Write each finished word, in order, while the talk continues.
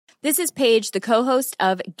This is Paige, the co-host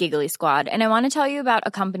of Giggly Squad, and I want to tell you about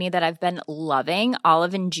a company that I've been loving,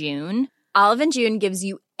 Olive & June. Olive & June gives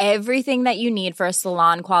you everything that you need for a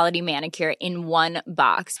salon-quality manicure in one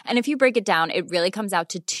box. And if you break it down, it really comes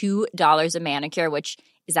out to $2 a manicure, which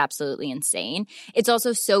is absolutely insane. It's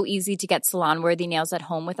also so easy to get salon-worthy nails at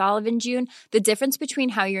home with Olive & June. The difference between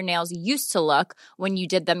how your nails used to look when you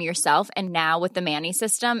did them yourself and now with the Mani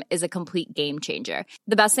system is a complete game changer.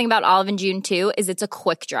 The best thing about Olive & June, too, is it's a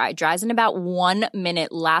quick dry. Dries in about 1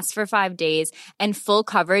 minute, lasts for 5 days, and full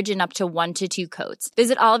coverage in up to 1 to 2 coats.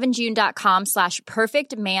 Visit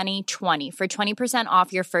oliveandjune.com/perfectmani20 for 20%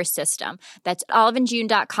 off your first system. That's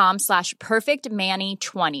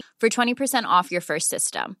oliveandjune.com/perfectmani20 for 20% off your first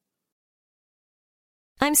system.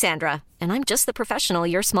 I'm Sandra, and I'm just the professional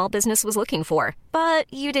your small business was looking for.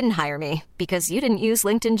 But you didn't hire me because you didn't use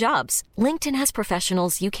LinkedIn Jobs. LinkedIn has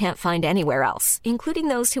professionals you can't find anywhere else, including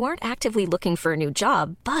those who aren't actively looking for a new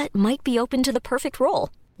job, but might be open to the perfect role,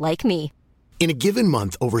 like me. In a given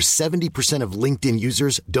month, over 70% of LinkedIn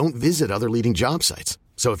users don't visit other leading job sites.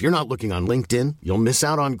 So if you're not looking on LinkedIn, you'll miss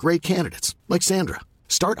out on great candidates like Sandra.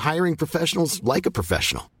 Start hiring professionals like a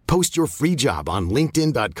professional. Post your free job on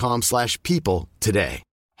linkedin.com/people today.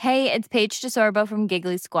 Hey, it's Paige DeSorbo from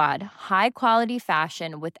Giggly Squad. High quality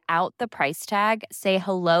fashion without the price tag. Say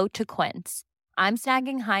hello to Quince. I'm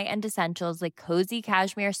snagging high-end essentials like cozy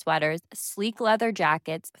cashmere sweaters, sleek leather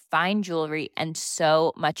jackets, fine jewelry, and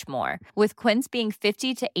so much more. With Quince being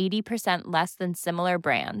 50 to 80% less than similar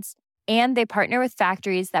brands. And they partner with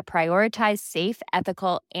factories that prioritize safe,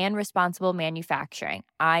 ethical, and responsible manufacturing.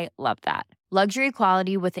 I love that. Luxury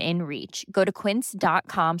quality within reach. Go to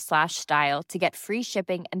quince.com/style to get free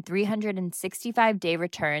shipping and 365-day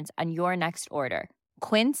returns on your next order.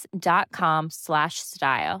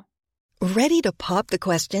 Quince.com/style. Ready to pop the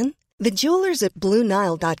question? The jewelers at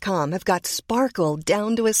BlueNile.com have got sparkle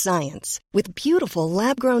down to a science with beautiful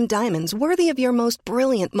lab-grown diamonds worthy of your most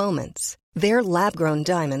brilliant moments. Their lab-grown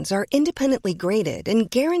diamonds are independently graded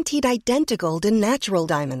and guaranteed identical to natural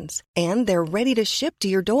diamonds, and they're ready to ship to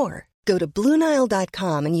your door. Go to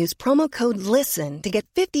BlueNile.com and use promo code LISTEN to get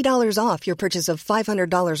 $50 off your purchase of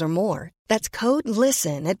 $500 or more. That's code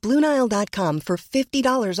LISTEN at BlueNile.com for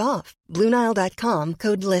 $50 off. BlueNile.com,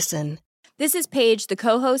 code LISTEN. This is Paige, the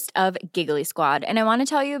co-host of Giggly Squad, and I want to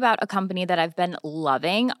tell you about a company that I've been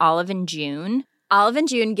loving, Olive & June. Olive &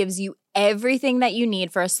 June gives you everything that you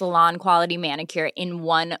need for a salon-quality manicure in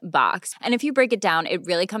one box. And if you break it down, it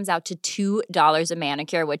really comes out to $2 a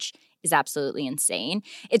manicure, which is absolutely insane.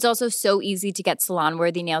 It's also so easy to get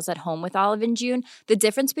salon-worthy nails at home with Olive & June. The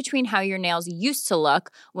difference between how your nails used to look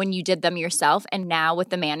when you did them yourself and now with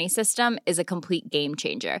the Mani system is a complete game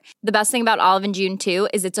changer. The best thing about Olive & June, too,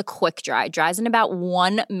 is it's a quick dry. Dries in about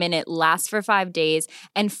 1 minute, lasts for 5 days,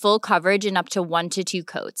 and full coverage in up to 1 to 2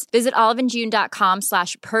 coats. Visit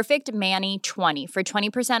oliveandjune.com/perfectmani20 for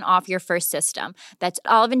 20% off your first system. That's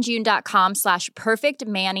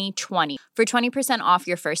oliveandjune.com/perfectmani20 for 20% off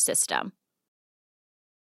your first system.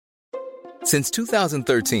 Since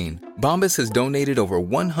 2013, Bombas has donated over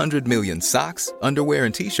 100 million socks, underwear,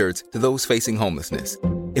 and T-shirts to those facing homelessness.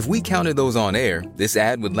 If we counted those on air, this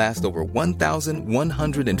ad would last over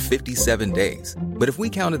 1,157 days. But if we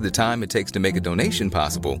counted the time it takes to make a donation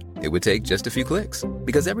possible, it would take just a few clicks.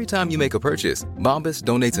 Because every time you make a purchase, Bombas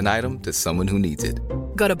donates an item to someone who needs it.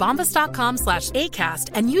 Go to bombas.com/ACAST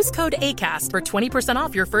and use code ACAST for 20%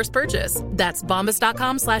 off your first purchase. That's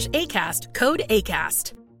bombas.com/ACAST, code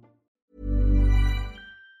ACAST.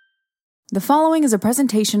 The following is a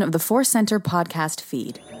presentation of the Force Center podcast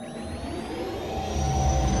feed.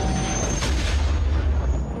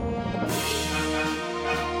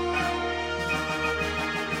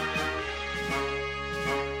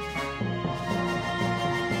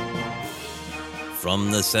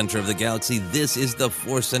 From the center of the galaxy, this is the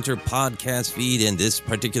Force Center podcast feed, and this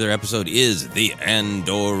particular episode is the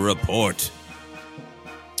Andor Report.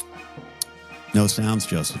 No sounds,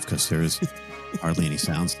 Joseph, because there's hardly any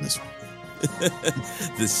sounds in this one.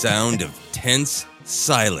 The sound of tense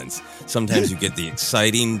silence. Sometimes you get the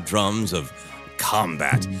exciting drums of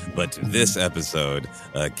combat, but this episode,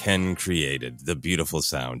 Ken created the beautiful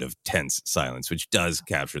sound of tense silence, which does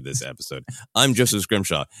capture this episode. I'm Joseph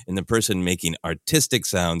Scrimshaw, and the person making artistic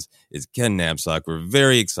sounds is Ken Knapsack. We're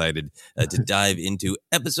very excited to dive into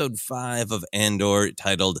episode 5 of Andor,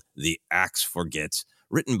 titled The Axe Forgets,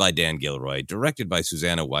 written by Dan Gilroy, directed by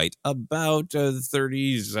Susanna White. About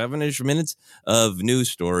 37-ish minutes of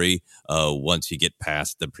news story once you get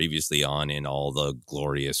past the previously on in all the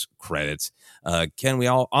glorious credits. Ken, we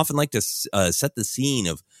all often like to set the scene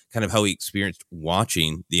of kind of how we experienced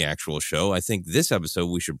watching the actual show. I think this episode,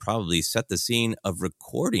 we should probably set the scene of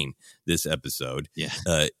recording this episode. Yeah.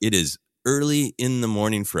 It is early in the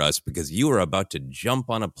morning for us because you are about to jump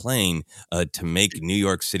on a plane to make New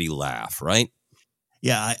York City laugh, right?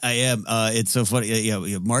 Yeah, I am. It's so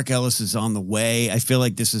funny. Mark Ellis is on the way. I feel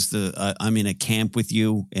like this is I'm in a camp with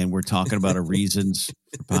you, and we're talking about our reasons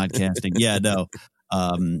for podcasting. Yeah, no.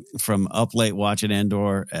 From up late watching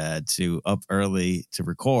Andor to up early to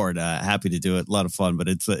record. Happy to do it. A lot of fun, but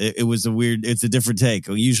it's a different take.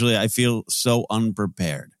 Usually I feel so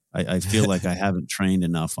unprepared. I feel like I haven't trained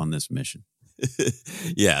enough on this mission.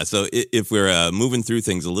 Yeah, so if we're moving through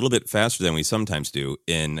things a little bit faster than we sometimes do,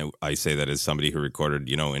 and I say that as somebody who recorded,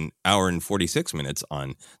 an hour and 46 minutes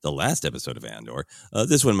on the last episode of Andor,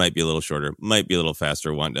 this one might be a little shorter, might be a little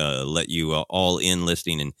faster. Want to let you all in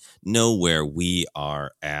listening and know where we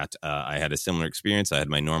are at. I had a similar experience. I had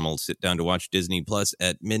my normal sit down to watch Disney Plus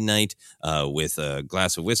at midnight with a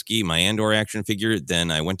glass of whiskey, my Andor action figure.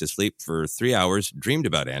 Then I went to sleep for 3 hours, dreamed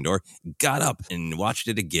about Andor, got up and watched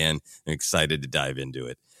it again, and excited to dive into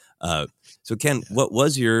it. So Ken, what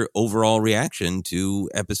was your overall reaction to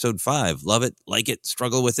episode 5? Love it, like it,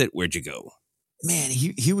 struggle with it? Where'd you go? Man,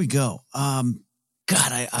 here we go. God,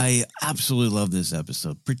 I absolutely love this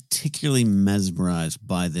episode, particularly mesmerized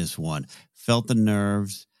by this one. Felt the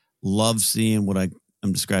nerves, love seeing what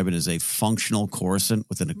I'm describing as a functional Coruscant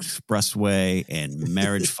with an expressway and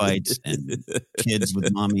marriage fights and kids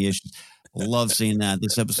with mommy issues. Love seeing that.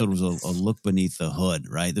 This episode was a look beneath the hood,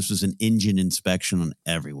 right? This was an engine inspection on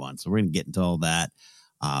everyone. So we're going to get into all that.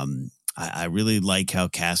 I really like how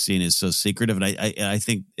Cassian is so secretive. And I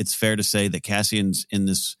think it's fair to say that Cassian's in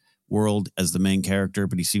this world as the main character,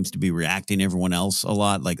 but he seems to be reacting to everyone else a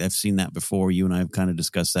lot. Like I've seen that before. You and I have kind of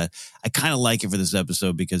discussed that. I kind of like it for this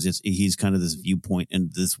episode because he's kind of this viewpoint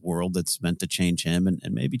in this world that's meant to change him and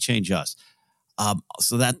maybe change us.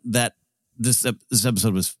 So this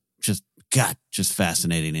episode was just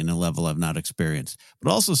fascinating in a level I've not experienced.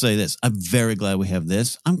 But also say this, I'm very glad we have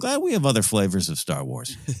this. I'm glad we have other flavors of Star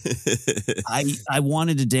Wars. I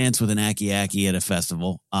wanted to dance with an Aki-Aki at a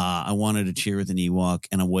festival. I wanted to cheer with an Ewok,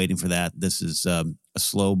 and I'm waiting for that. This is a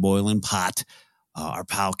slow boiling pot. Our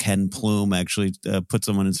pal Ken Plume actually put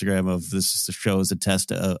some on Instagram of this show as a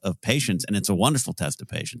test of patience, and it's a wonderful test of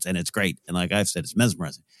patience, and it's great. And like I've said, it's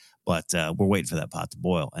mesmerizing. But we're waiting for that pot to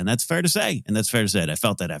boil. And that's fair to say. And I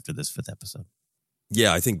felt that after this 5th episode.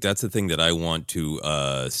 Yeah, I think that's the thing that I want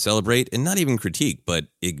to celebrate and not even critique, but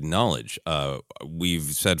acknowledge. We've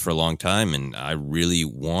said for a long time, and I really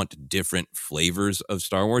want different flavors of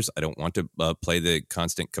Star Wars. I don't want to play the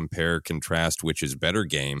constant compare, contrast, which is better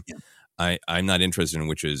game. Yeah. I'm not interested in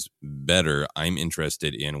which is better. I'm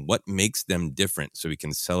interested in what makes them different so we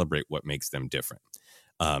can celebrate what makes them different.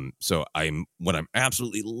 So what I'm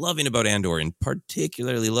absolutely loving about Andor, and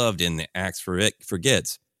particularly loved in the Axe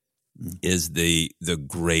Forgets, is the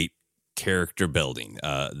great character building,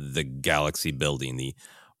 the galaxy building, the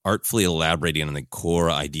artfully elaborating on the core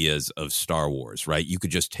ideas of Star Wars, right? You could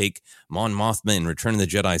just take Mon Mothma in Return of the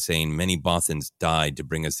Jedi saying many Bothans died to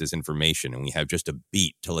bring us this information, and we have just a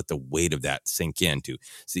beat to let the weight of that sink in, to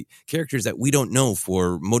see characters that we don't know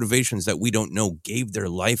for motivations that we don't know gave their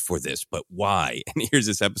life for this, but why? And here's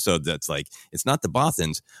this episode that's like, it's not the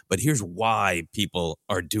Bothans, but here's why people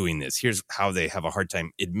are doing this. Here's how they have a hard time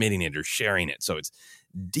admitting it or sharing it. So it's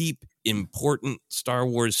deep, important Star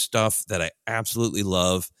Wars stuff that I absolutely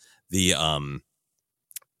love. The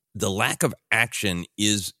lack of action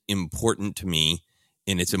is important to me,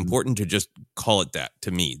 and it's important to just call it that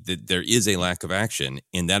to me, that there is a lack of action,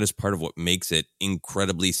 and that is part of what makes it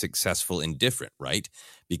incredibly successful and different, right?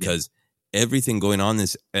 Because everything going on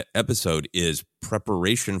this episode is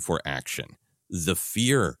preparation for action, the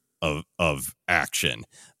fear of action.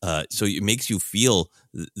 So it makes you feel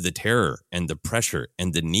the terror and the pressure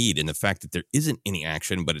and the need, and the fact that there isn't any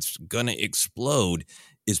action, but it's going to explode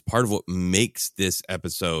is part of what makes this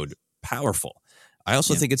episode powerful. I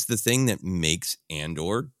also think it's the thing that makes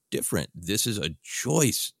Andor different. This is a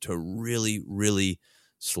choice to really, really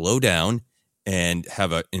slow down and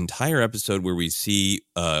have an entire episode where we see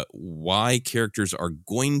why characters are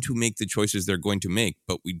going to make the choices they're going to make,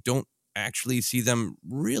 but we don't actually see them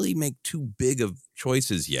really make too big of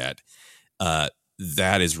choices yet.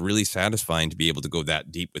 That is really satisfying to be able to go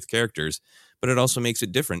that deep with characters, but it also makes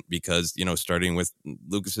it different because, starting with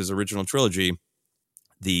Lucas's original trilogy,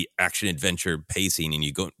 the action adventure pacing, and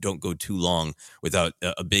you don't go too long without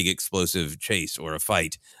a big explosive chase or a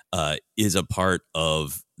fight, is a part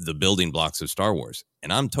of the building blocks of Star Wars.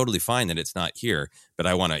 And I'm totally fine that it's not here, but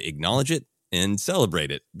I want to acknowledge it and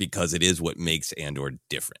celebrate it because it is what makes Andor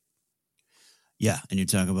different. Yeah, and you're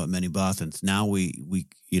talking about Many Bothans. Now we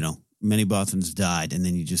Many Bothans died, and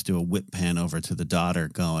then you just do a whip pan over to the daughter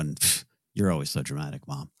going, "You're always so dramatic,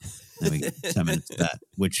 Mom." And then we get 10 minutes of that,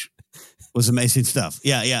 which was amazing stuff.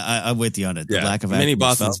 Yeah, I'm with you on it. The lack of Many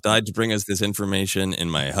Bothans died to bring us this information,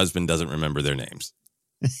 and my husband doesn't remember their names.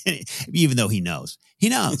 Even though he knows. He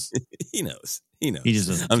knows. He knows. He just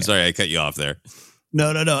doesn't I'm care. sorry, I cut you off there.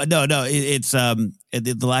 No. It's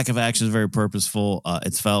the lack of action is very purposeful.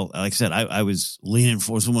 It's felt, like I said, I was leaning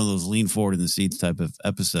for one of those lean forward in the seats type of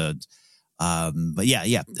episodes. But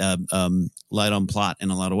light on plot in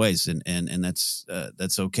a lot of ways, and that's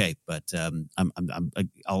okay. But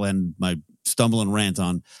I'll end my stumble and rant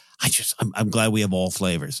on. I'm glad we have all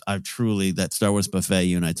flavors. That Star Wars buffet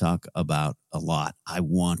you and I talk about a lot. I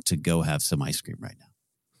want to go have some ice cream right now.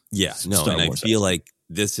 Yeah, no, and I feel like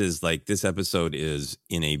this episode is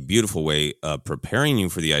in a beautiful way preparing you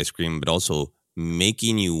for the ice cream, but also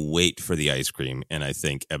making you wait for the ice cream. And I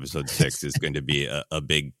think episode 6 is going to be a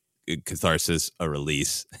big catharsis, a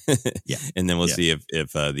release. Yeah. And then we'll see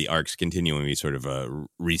if the arcs continue and we sort of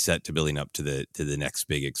reset to building up to the next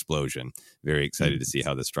big explosion. Very excited to see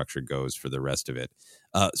how the structure goes for the rest of it.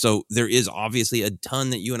 So there is obviously a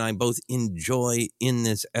ton that you and I both enjoy in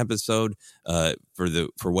this episode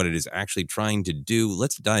for what it is actually trying to do.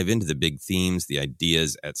 Let's dive into the big themes, the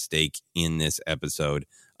ideas at stake in this episode.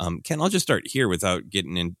 Ken, I'll just start here without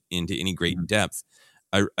getting into any great depth.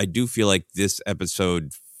 I do feel like this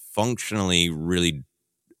episode functionally really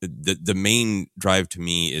the main drive to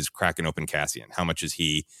me is cracking open Cassian. How much is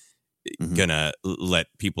he gonna let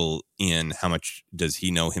people in? How much does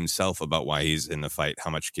he know himself about why he's in the fight?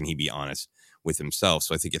 How much can he be honest with himself?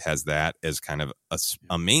 So I think it has that as kind of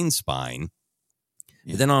a main spine.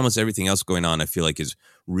 But then almost everything else going on, I feel like, is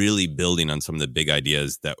really building on some of the big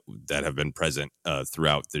ideas that have been present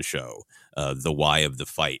throughout the show. The why of the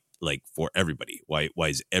fight, like for everybody. Why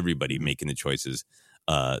is everybody making the choices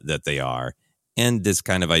that they are? And this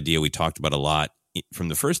kind of idea we talked about a lot from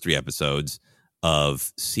the first 3 episodes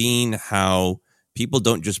of seeing how people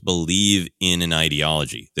don't just believe in an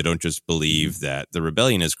ideology. They don't just believe that the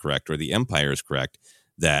rebellion is correct or the empire is correct,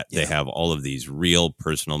 that they have all of these real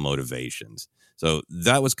personal motivations. So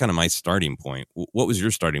that was kind of my starting point. What was your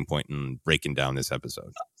starting point in breaking down this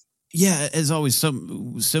episode? Yeah, as always,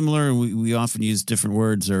 some similar. We often use different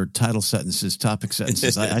words or title sentences, topic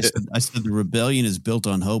sentences. I said the rebellion is built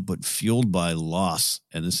on hope, but fueled by loss.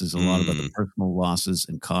 And this is a lot about the personal losses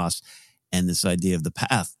and costs and this idea of the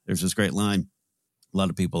path. There's this great line. A lot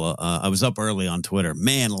of people, I was up early on Twitter.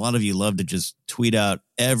 Man, a lot of you love to just tweet out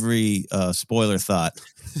every spoiler thought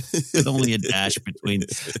with only a dash between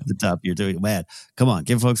the top of your tweet. Man, come on,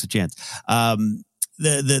 give folks a chance.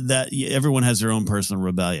 That everyone has their own personal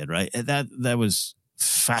rebellion, right? That was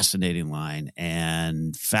fascinating line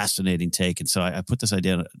and fascinating take. And so I put this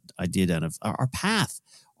idea down of our path,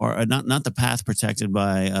 or not the path protected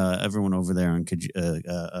by everyone over there on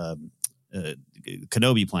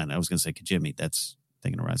Kenobi planet. I was going to say Kijimi. That's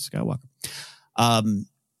thinking of Rise of Skywalker.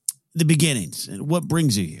 The beginnings. What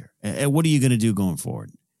brings you here? And what are you going to do going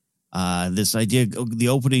forward? This idea, the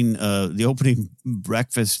opening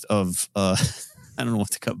breakfast of. I don't know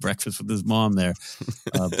what to cut breakfast with his mom there.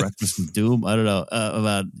 Breakfast with Doom. I don't know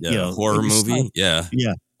about horror movie. Yeah.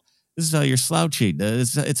 This is how you're slouching.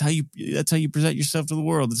 That's how you present yourself to the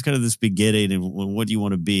world. It's kind of this beginning and what do you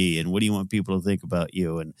want to be and what do you want people to think about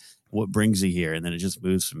you and what brings you here, and then it just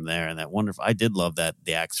moves from there. And that wonderful. I did love that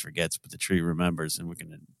the axe forgets, but the tree remembers, and we're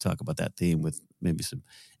going to talk about that theme with maybe some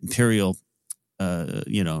imperial.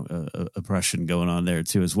 Oppression going on there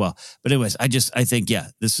too as well. But anyways, I think,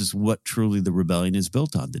 this is what truly the rebellion is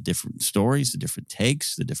built on. The different stories, the different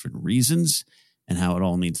takes, the different reasons, and how it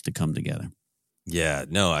all needs to come together. Yeah,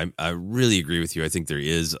 no, I really agree with you. I think there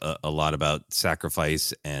is a lot about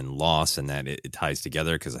sacrifice and loss, and that it ties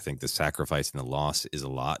together, because I think the sacrifice and the loss is a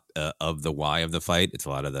lot of the why of the fight. It's a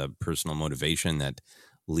lot of the personal motivation that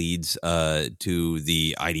leads to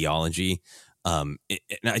the ideology. And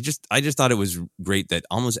I just thought it was great that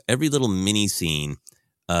almost every little mini scene,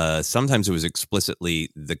 sometimes it was explicitly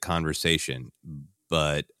the conversation,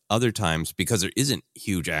 but other times, because there isn't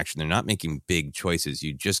huge action, they're not making big choices.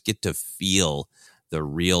 You just get to feel the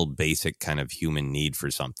real basic kind of human need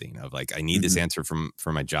for something of like, I need this answer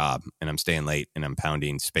for my job and I'm staying late and I'm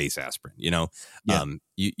pounding space aspirin,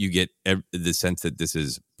 you get the sense that this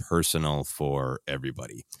is personal for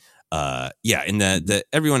everybody. And that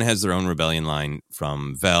everyone has their own rebellion line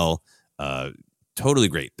from Vel. Totally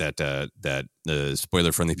great that the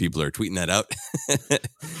spoiler friendly people are tweeting that out.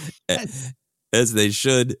 as they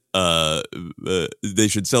should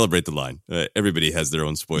celebrate the line. Everybody has their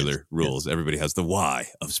own spoiler rules. Everybody has the why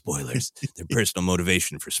of spoilers, their personal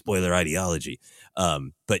motivation for spoiler ideology.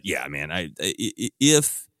 But yeah, man,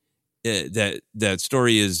 if that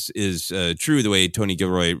story is true the way Tony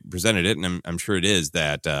Gilroy presented it, and I'm sure it is,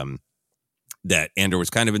 that Andor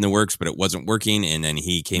was kind of in the works, but it wasn't working. And then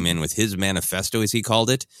he came in with his manifesto, as he called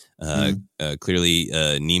it. Clearly,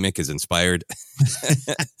 Nemec is inspired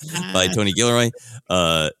by Tony Gilroy.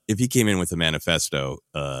 If he came in with a manifesto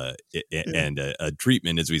and a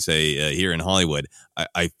treatment, as we say here in Hollywood,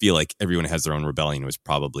 I feel like everyone has their own rebellion was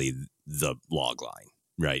probably the log line,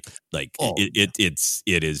 right? Like it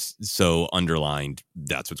is so underlined.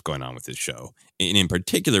 That's what's going on with this show, and in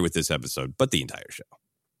particular with this episode, but the entire show.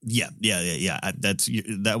 Yeah.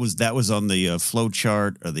 That was on the flow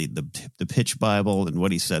chart or the pitch Bible and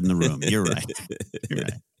what he said in the room. You're right.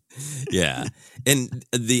 Yeah, and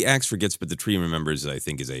the axe forgets, but the tree remembers. I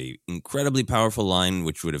think is a incredibly powerful line,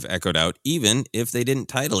 which would have echoed out even if they didn't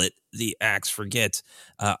title it "The Axe Forgets."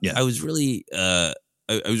 I was really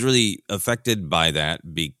affected by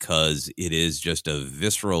that because it is just a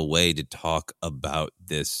visceral way to talk about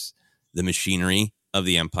the machinery of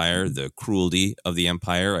the Empire, the cruelty of the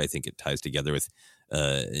Empire. I think it ties together with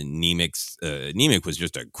Nemec's. Nemec was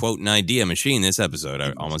just a quote and idea machine this episode.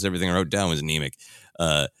 Almost everything I wrote down was Nemec.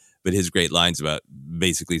 But his great lines about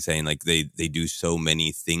basically saying like they do so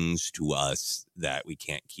many things to us that we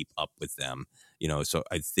can't keep up with them. So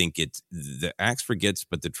I think it's the axe forgets,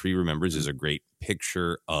 but the tree remembers is a great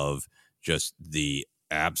picture of just the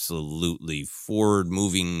absolutely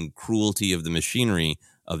forward-moving cruelty of the machinery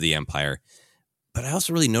of the Empire. But I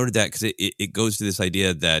also really noted that because it goes to this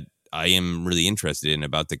idea that I am really interested in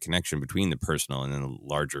about the connection between the personal and then the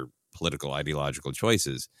larger political ideological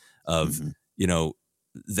choices of,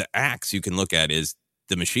 the axe you can look at is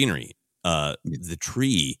the machinery. The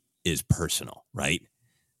tree is personal, right?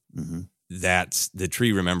 Mm-hmm. That's the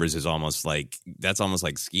tree remembers is almost like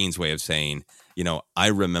Skeen's way of saying, I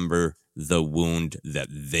remember the wound that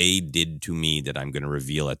they did to me that I'm going to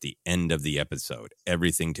reveal at the end of the episode.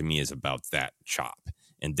 Everything to me is about that chop,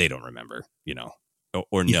 and they don't remember,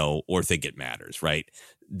 or know or think it matters, right?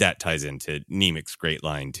 That ties into Nemec's great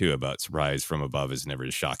line too about surprise from above is never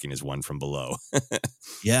as shocking as one from below.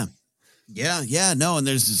 Yeah. No, and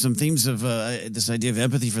there's some themes of this idea of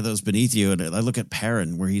empathy for those beneath you. And I look at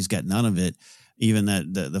Perrin where he's got none of it. Even that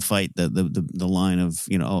the fight, the line of,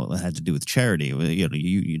 it had to do with charity.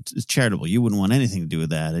 It's charitable. You wouldn't want anything to do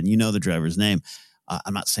with that. And the driver's name.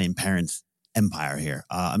 I'm not saying Perrin's empire here.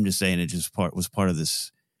 I'm just saying it just was part of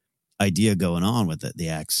this idea going on with the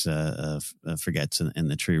axe forgets and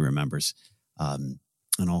the tree remembers, and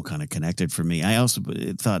all kind of connected for me. I also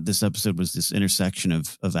thought this episode was this intersection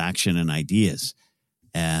of action and ideas.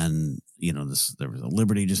 And, there was a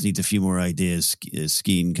Liberty just needs a few more ideas.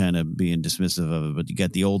 Skeen kind of being dismissive of it, but you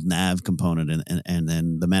got the old nav component and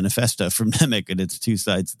then the manifesto from Nemec, and it's two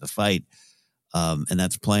sides of the fight. And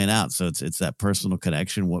that's playing out. So it's that personal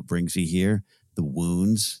connection. What brings you here? The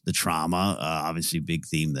wounds, the trauma, obviously big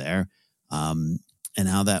theme there. And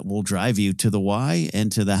how that will drive you to the why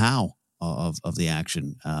and to the how of the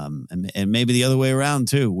action. And maybe the other way around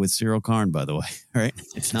too with Cyril Karn, by the way, right?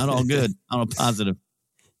 It's not all good on a positive.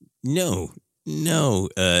 No.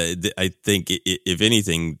 I think if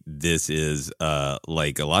anything, this is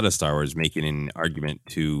like a lot of Star Wars making an argument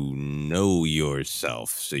to know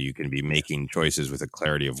yourself, so you can be making choices with a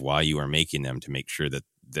clarity of why you are making them to make sure that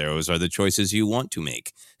those are the choices you want to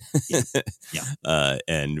make. Yeah.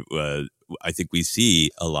 And I think we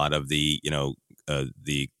see a lot of the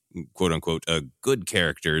quote unquote good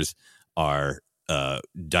characters are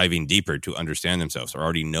diving deeper to understand themselves or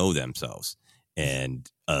already know themselves. And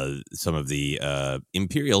some of the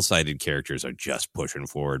Imperial-sided characters are just pushing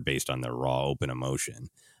forward based on their raw, open emotion.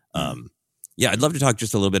 I'd love to talk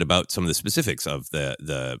just a little bit about some of the specifics of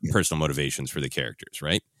the personal motivations for the characters,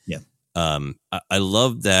 right? Yeah. I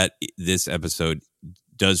love that this episode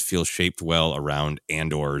does feel shaped well around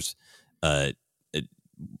Andor's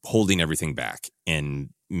holding everything back and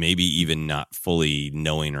maybe even not fully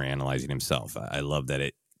knowing or analyzing himself. I love that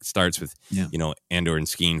it starts with, Andor and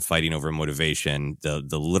Skeen fighting over motivation, the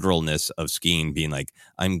literalness of Skeen being like,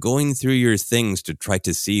 I'm going through your things to try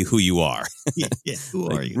to see who you are. Who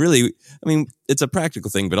are you? Really, I mean, it's a practical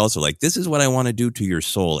thing, but also like, this is what I want to do to your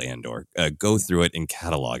soul, Andor. Go through it and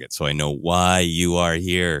catalog it so I know why you are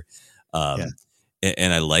here.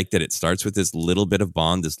 And I like that it starts with this little bit of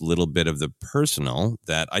Bond, this little bit of the personal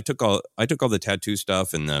that I took all the tattoo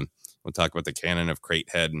stuff and we'll talk about the canon of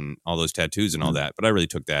Cratehead and all those tattoos and all that. But I really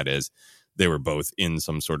took that as they were both in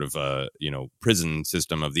some sort of prison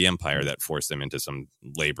system of the Empire that forced them into some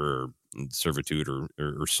labor, or servitude,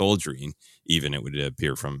 or soldiering. Even it would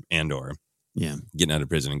appear from Andor, getting out of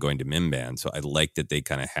prison and going to Mimban. So I like that they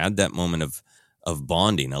kind of had that moment of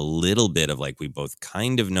bonding, a little bit of like, we both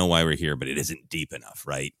kind of know why we're here, but it isn't deep enough,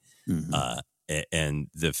 right? Mm-hmm. And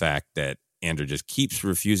the fact that Andor just keeps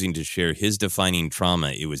refusing to share his defining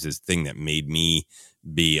trauma. It was this thing that made me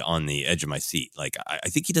be on the edge of my seat. Like, I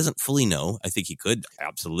think he doesn't fully know. I think he could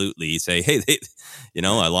absolutely say, hey,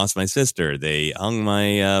 I lost my sister. They hung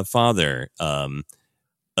my father.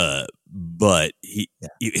 But he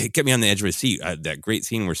kept me on the edge of my seat. That great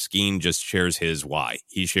scene where Skeen just shares his why.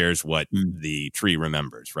 He shares what the tree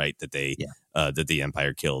remembers, right? That that the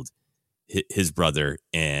Empire killed his brother,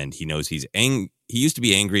 and he knows he's angry. He used to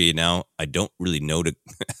be angry, and now I don't really know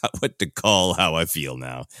what to call how I feel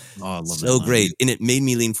now. Oh, I love so that great. And it made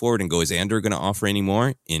me lean forward and go, is Andor going to offer any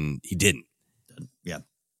more? And he didn't. Yeah.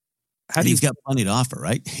 He's got plenty to offer,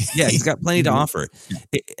 right? Yeah, he's got plenty to offer.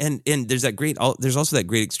 And there's there's also that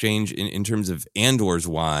great exchange in terms of Andor's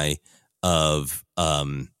why of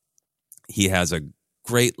he has a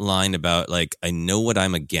great line about, like, I know what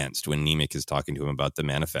I'm against, when Nemik is talking to him about the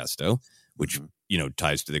manifesto, which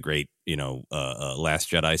ties to the great,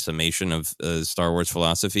 Last Jedi summation of Star Wars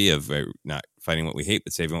philosophy of not fighting what we hate,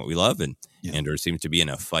 but saving what we love. And Andor seems to be in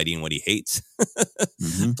a fighting what he hates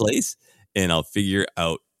place. And I'll figure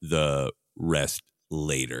out the rest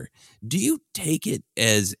later. Do you take it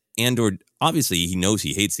as Andor, obviously he knows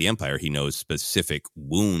he hates the Empire. He knows specific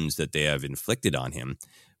wounds that they have inflicted on him.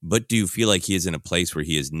 But do you feel like he is in a place where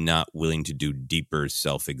he is not willing to do deeper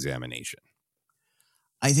self-examination?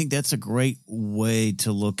 I think that's a great way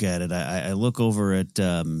to look at it. I look over at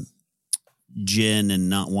Jin and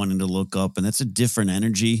not wanting to look up, and that's a different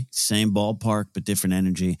energy, same ballpark, but different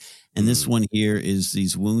energy. And this one here is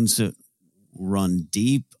these wounds that run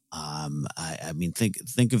deep. I mean,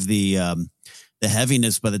 think of the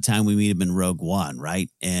heaviness by the time we meet him in Rogue One, right?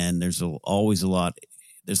 And there's always a lot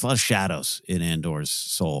of shadows in Andor's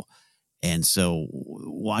soul. And so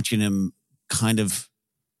watching him kind of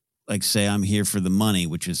like say, I'm here for the money,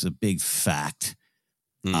 which is a big fact,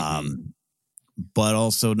 but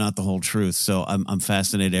also not the whole truth. So I'm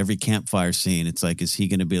fascinated. Every campfire scene, it's like, is he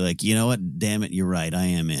going to be like, you know what? Damn it, you're right. I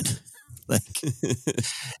am in. Like,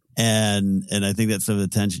 and I think that's some of the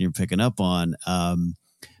tension you're picking up on,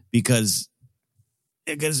 because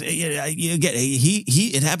you get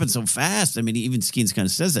it happened so fast. I mean, even Skeens kind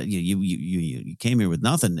of says that you came here with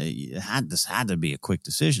nothing. This had to be a quick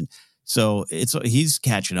decision. So he's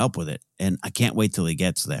catching up with it, and I can't wait till he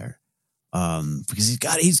gets there,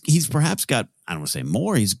 because he's perhaps got, I don't want to say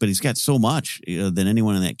more, but he's got so much than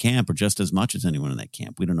anyone in that camp, or just as much as anyone in that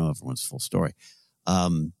camp. We don't know everyone's full story.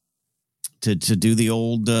 To do the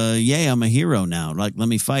old, I'm a hero now. Like, let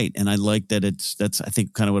me fight. And I like that that's I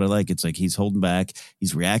think kind of what I like. It's like he's holding back,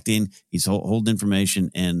 he's reacting, he's holding information,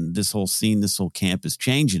 and this whole scene, this whole camp is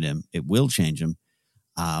changing him. It will change him.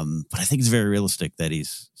 But I think it's very realistic that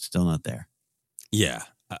he's still not there. Yeah.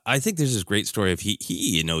 I think there's this great story of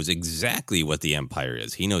he knows exactly what the Empire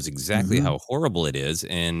is. He knows exactly how horrible it is,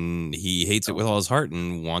 and he hates it with all his heart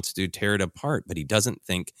and wants to tear it apart, but he doesn't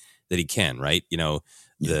think that he can, right?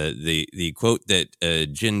 The quote that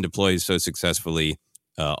Jin deploys so successfully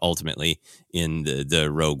ultimately in the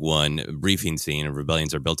Rogue One briefing scene of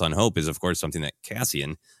Rebellions Are Built on Hope is, of course, something that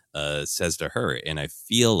Cassian says to her. And I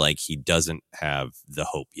feel like he doesn't have the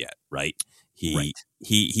hope yet, right? He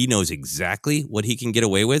knows exactly what he can get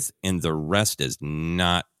away with, and the rest is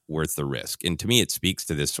not worth the risk. And to me, it speaks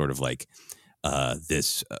to this sort of like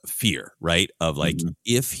this fear, right? Of like,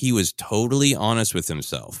 if he was totally honest with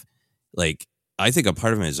himself, like, I think a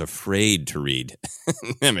part of him is afraid to read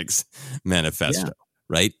Nemik's manifesto,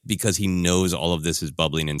 right? Because he knows all of this is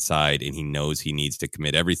bubbling inside, and he knows he needs to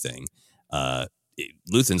commit everything.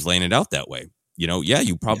 Luthen's laying it out that way.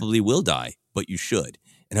 You probably will die, but you should.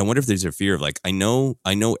 And I wonder if there's a fear of like, I know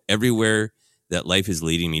everywhere that life is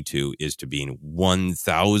leading me to is to being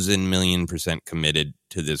 1,000,000,000% committed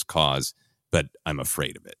to this cause, but I'm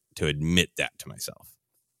afraid of it, to admit that to myself.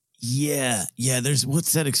 Yeah. There's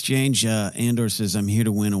what's that exchange? Andor says, "I'm here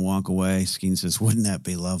to win and walk away." Skeen says, "Wouldn't that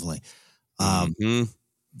be lovely?"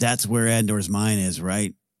 That's where Andor's mind is,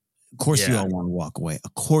 right? Of course, you all want to walk away.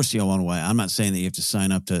 Of course, you all want to walk away. I'm not saying that you have to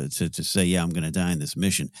sign up to say, "Yeah, I'm going to die in this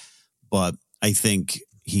mission," but I think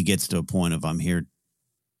he gets to a point of, I'm here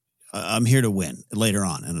to win later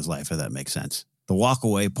on in his life, if that makes sense. The walk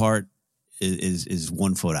away part is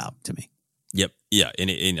 1 foot out to me. Yep. Yeah.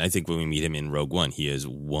 And I think when we meet him in Rogue One, he is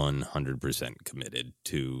 100% committed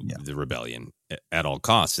to the rebellion. at all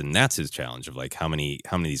costs, and that's his challenge of like how many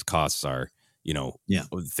of these costs are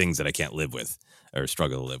things that I can't live with or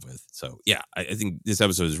struggle to live with. So yeah, I think this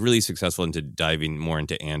episode is really successful into diving more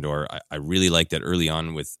into Andor. I really like that early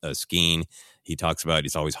on with Skeen. He talks about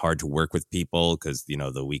it's always hard to work with people because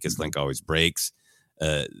the weakest link always breaks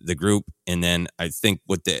the group. And then I think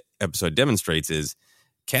what the episode demonstrates is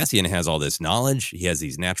Cassian has all this knowledge. He has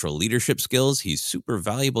these natural leadership skills. He's super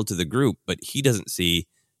valuable to the group, but he doesn't see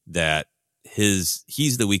that he's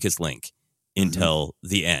the weakest link until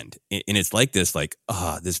the end. And it's like this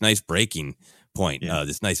nice breaking point,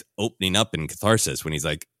 this nice opening up in catharsis when he's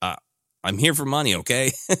like, I'm here for money,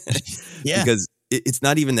 okay? Yeah. Because it's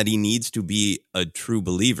not even that he needs to be a true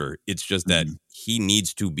believer. It's just that he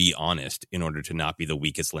needs to be honest in order to not be the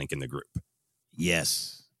weakest link in the group.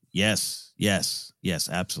 Yes.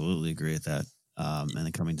 Absolutely agree with that. And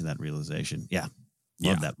then coming to that realization. Yeah.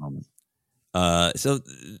 Love that moment. So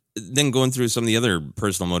then going through some of the other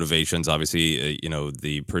personal motivations, obviously,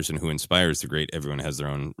 the person who inspires the great everyone has their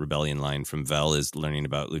own rebellion line from Vel is learning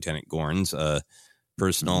about Lieutenant Gorn's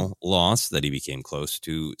personal loss, that he became close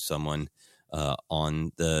to someone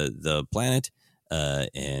on the planet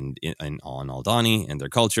and on Aldhani and their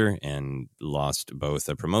culture, and lost both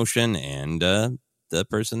a promotion and the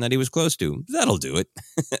person that he was close to. That'll do it.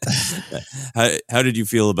 How did you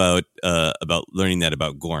feel about learning that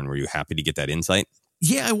about Gorn? Were you happy to get that insight?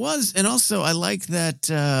 Yeah, I was. And also I like that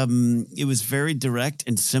it was very direct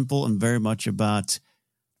and simple and very much about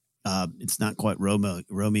it's not quite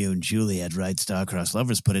Romeo and Juliet, right? Star-crossed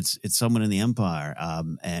lovers, but it's someone in the Empire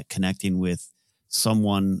connecting with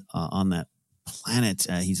someone on that planet.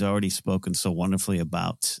 He's already spoken so wonderfully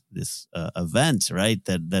about this event, right?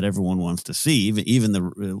 That everyone wants to see. Even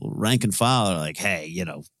the rank and file are like, hey,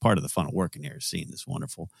 part of the fun of working here is seeing this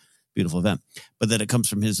wonderful, beautiful event. But that it comes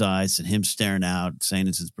from his eyes and him staring out, saying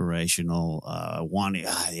it's inspirational, wanting,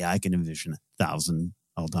 I can envision 1,000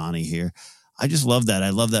 Aldhani here. I just love that.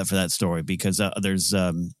 I love that for that story because there's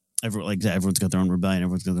everyone's got their own rebellion,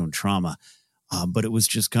 everyone's got their own trauma. But it was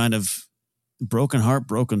just kind of broken heart,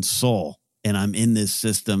 broken soul. And I'm in this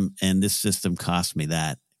system, and this system cost me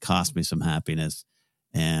some happiness,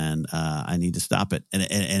 and I need to stop it. And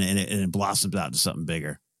it blossoms out to something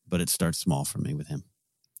bigger, but it starts small for me with him.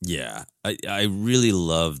 Yeah, I really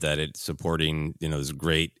love that it's supporting this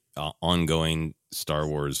great ongoing Star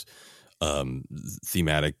Wars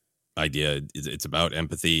thematic idea. It's about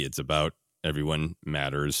empathy. It's about everyone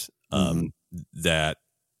matters. That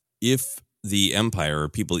if the Empire, or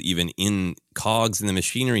people even in cogs in the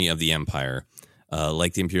machinery of the Empire,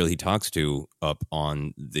 like the Imperial he talks to up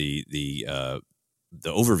on the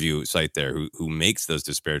overview site there, who makes those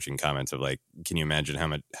disparaging comments of like, can you imagine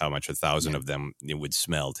how much 1,000 of them would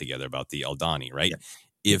smell together about the Aldhani, right? Yeah.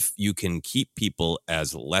 If you can keep people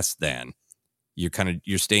as less than,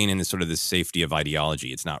 you're staying in this sort of this safety of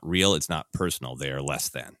ideology. It's not real. It's not personal. They are less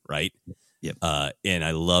than, right? Yep. And I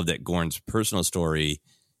love that Gorn's personal story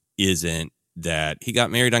isn't that he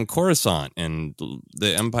got married on Coruscant and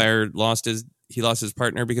the Empire lost his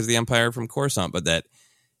partner because of the Empire from Coruscant, but that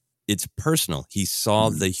it's personal. He saw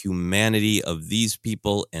the humanity of these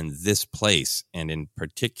people and this place, and in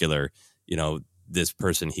particular, this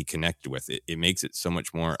person he connected with. It makes it so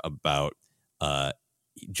much more about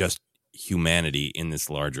just humanity in this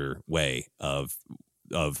larger way of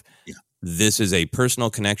this is a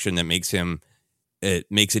personal connection that makes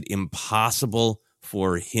it impossible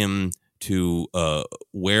for him to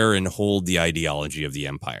wear and hold the ideology of the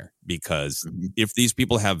Empire, because if these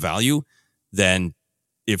people have value, then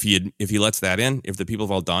if he lets that in, if the people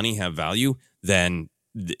of Aldhani have value, then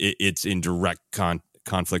it's in direct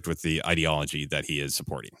conflict with the ideology that he is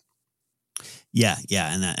supporting. Yeah,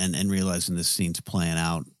 and realizing this scene's playing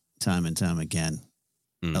out time and time again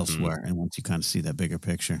elsewhere, and once you kind of see that bigger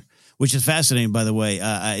picture, which is fascinating, by the way.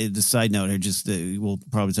 The side note here, we'll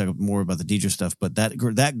probably talk more about the Deidre stuff, but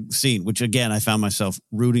that scene, which again I found myself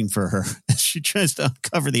rooting for her as she tries to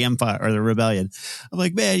uncover the Empire or the rebellion. I'm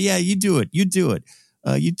like, man, yeah, you do it.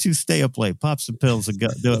 You two stay up late, pop some pills, and go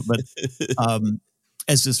do it. But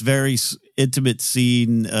as this very intimate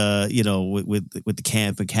scene, with the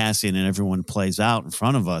camp and Cassian and everyone plays out in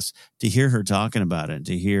front of us, to hear her talking about it,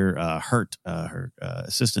 to hear Hurt, her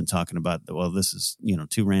assistant, talking about, well, this is,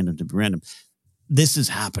 too random to be random. This is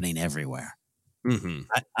happening everywhere. I'm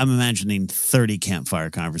imagining 30 campfire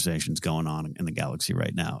conversations going on in the galaxy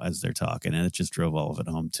right now as they're talking, and it just drove all of it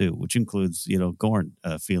home too, which includes, Gorn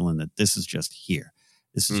feeling that this is just here.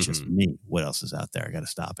 This is just me. What else is out there? I got to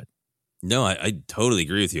stop it. No, I totally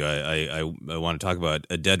agree with you. I want to talk about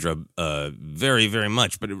Dedra very, very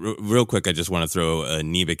much. But real quick, I just want to throw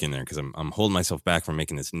Nemik in there because I'm holding myself back from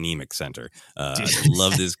making this Nemik center. I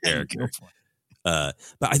love this character. But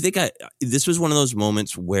I think this was one of those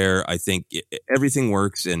moments where I think everything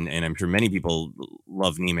works, and I'm sure many people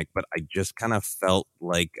love Nemik, but I just kind of felt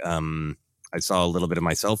like I saw a little bit of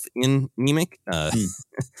myself in Nemik. A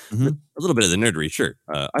little bit of the nerdery, sure.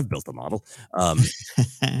 I've built a model.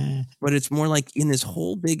 But it's more like in this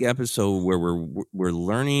whole big episode where we're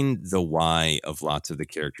learning the why of lots of the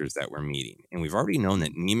characters that we're meeting. And we've already known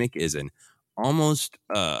that Nemik is an almost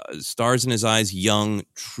stars in his eyes, young,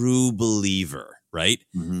 true believer, right?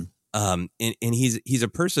 Mm-hmm. And he's a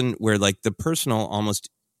person where like the personal almost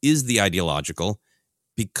is the ideological,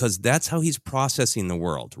 because that's how he's processing the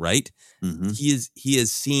world, right? Mm-hmm. He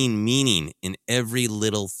is seeing meaning in every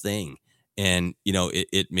little thing. And, you know,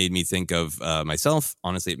 it made me think of myself.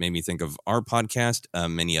 Honestly, it made me think of our podcast,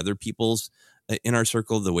 many other people's in our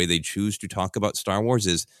circle. The way they choose to talk about Star Wars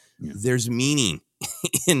is there's meaning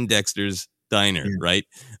in Dexter's Diner, right?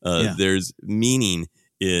 There's meaning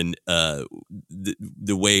in the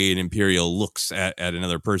way an Imperial looks at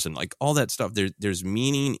another person, like all that stuff. There's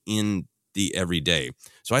meaning in the everyday.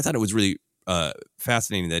 So I thought it was really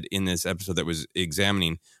fascinating that in this episode that was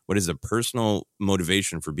examining what is the personal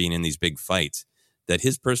motivation for being in these big fights, that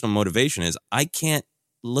his personal motivation is I can't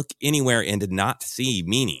look anywhere and not see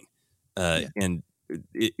meaning. And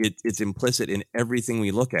it's implicit in everything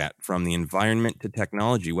we look at, from the environment to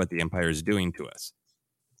technology, what the Empire is doing to us.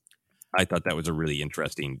 I thought that was a really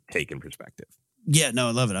interesting take and perspective. Yeah, no,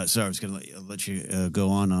 I love it. Sorry, I was going to let you go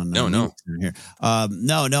on. No. Here.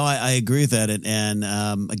 I agree with that.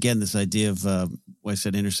 And again, this idea of what I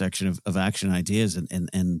said, intersection of action ideas,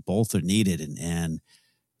 and both are needed. And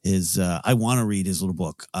his, I want to read his little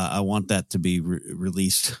book. I want that to be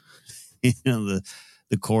released. The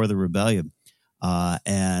core of the rebellion,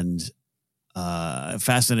 and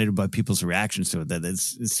fascinated by people's reactions to it. That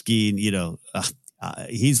it's skiing,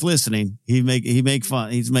 he's listening. He's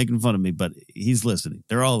making fun of me, but he's listening.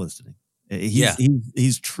 They're all listening.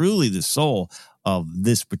 He's truly the soul of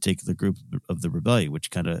this particular group of the rebellion,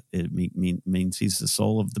 which kind of means he's the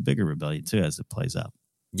soul of the bigger rebellion too, as it plays out.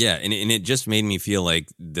 Yeah, and it just made me feel like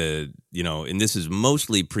and this is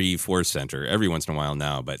mostly pre-Force Center every once in a while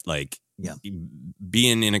now, but like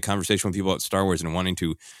being in a conversation with people about Star Wars and wanting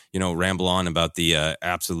to, ramble on about the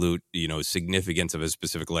absolute, significance of a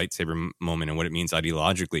specific lightsaber moment and what it means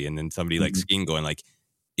ideologically. And then somebody like Skeen going like,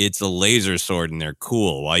 it's a laser sword and they're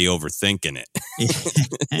cool. Why are you overthinking it?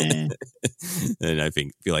 And I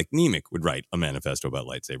feel like Nemik would write a manifesto about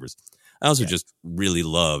lightsabers. I also just really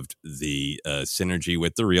loved the synergy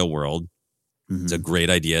with the real world. Mm-hmm. It's a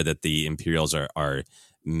great idea that the Imperials are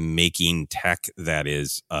making tech that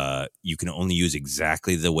is you can only use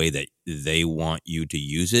exactly the way that they want you to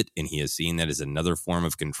use it, and he is seeing that as another form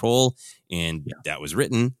of control. And that was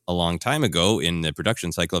written a long time ago in the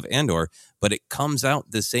production cycle of Andor, but it comes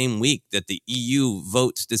out the same week that the EU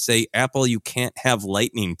votes to say, Apple, you can't have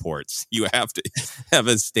lightning ports. You have to have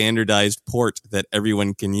a standardized port that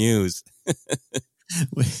everyone can use.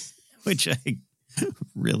 Which I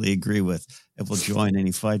really agree with and will join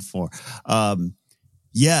any fight for.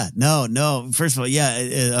 No. First of all,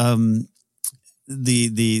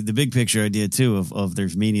 the big picture idea too of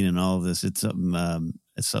there's meaning in all of this. It's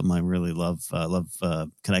something I really love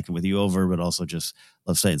connecting with you over, but also just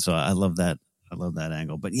love saying. So I love that. I love that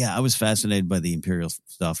angle. But yeah, I was fascinated by the Imperial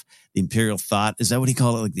stuff, the Imperial thought. Is that what he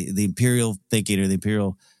called it? Like the Imperial thinking or the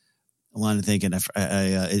Imperial line of thinking.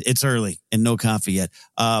 It's early and no coffee yet.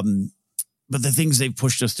 But the things they've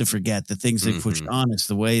pushed us to forget, the things they've pushed on us,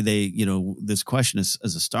 the way they, this question as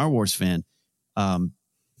a Star Wars fan,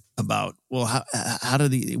 about, well, how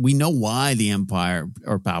did we know why the Empire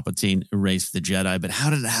or Palpatine erased the Jedi, but how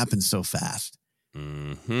did it happen so fast?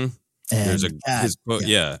 Mm-hmm.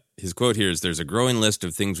 His quote here is, there's a growing list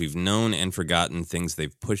of things we've known and forgotten, things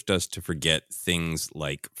they've pushed us to forget, things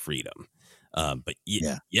like freedom.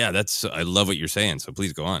 That's, I love what you're saying. So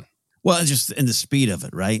please go on. Well, just in the speed of it,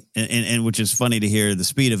 right? And which is funny to hear the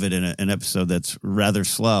speed of it in an episode that's rather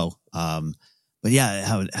slow. But yeah,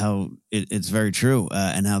 how it's very true,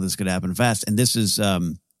 and how this could happen fast. And this is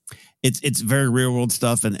it's very real world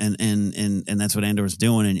stuff, and that's what Andor is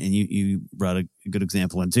doing. And you brought a good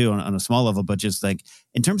example in too on a small level, but just like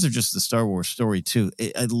in terms of just the Star Wars story too,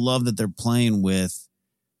 I love that they're playing with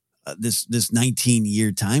this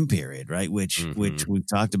 19-year time period, right? Which Mm-hmm. we've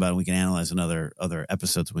talked about, and we can analyze in other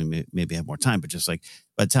episodes when we maybe have more time. But just like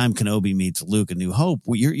by the time Kenobi meets Luke in New Hope,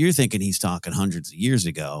 you're thinking he's talking hundreds of years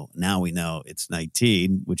ago. Now we know it's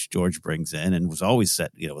 19, which George brings in and was always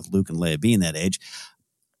set, with Luke and Leia being that age.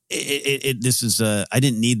 This is I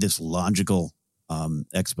didn't need this logical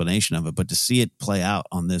explanation of it, but to see it play out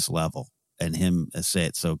on this level and him say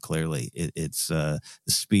it so clearly, it's the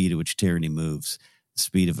speed at which tyranny moves, the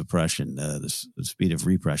speed of oppression, the speed of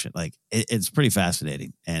repression. Like it's pretty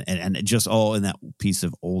fascinating, and it just all in that piece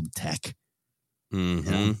of old tech.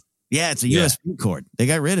 Mm-hmm. Yeah, it's a USB cord. They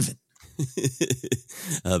got rid of it.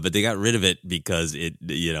 But they got rid of it because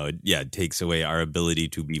it takes away our ability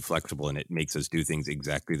to be flexible, and it makes us do things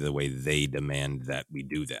exactly the way they demand that we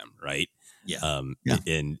do them, right? Yeah.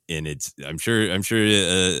 And it's I'm sure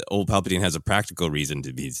old Palpatine has a practical reason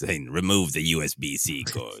to be saying remove the USB-C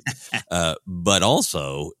code, but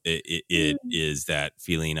also it is that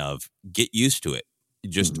feeling of get used to it.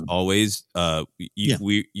 Just always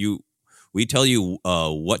we tell you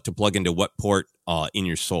what to plug into what port in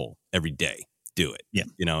your soul every day. Do it. Yeah.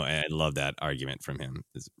 And I love that argument from him.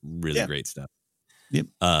 It's really great stuff. Yep.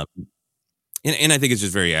 And I think it's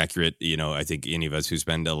just very accurate. I think any of us who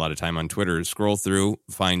spend a lot of time on Twitter scroll through,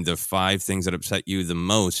 find the 5 things that upset you the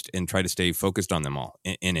most and try to stay focused on them all.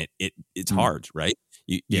 And it's hard, right?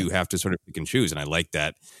 You have to sort of pick and choose. And I like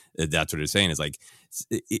that. That's what it's saying is like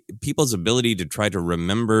people's ability to try to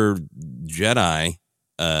remember Jedi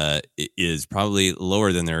is probably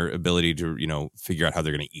lower than their ability to, figure out how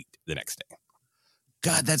they're going to eat the next day.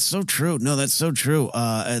 God, that's so true. No, that's so true.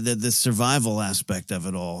 The survival aspect of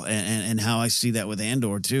it all, and how I see that with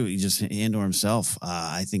Andor too. Andor himself.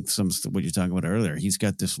 I think what you're talking about earlier. He's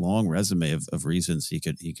got this long resume of reasons he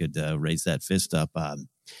could raise that fist up,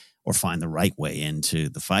 or find the right way into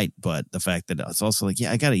the fight. But the fact that it's also like,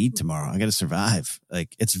 I got to eat tomorrow. I got to survive.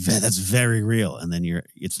 Like that's very real. And then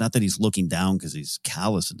it's not that he's looking down because he's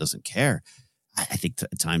callous and doesn't care. I think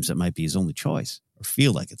at times that might be his only choice, or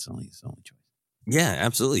feel like it's only his only choice. Yeah,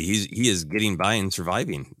 absolutely. He is getting by and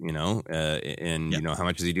surviving, how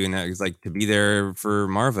much is he doing that? It's like to be there for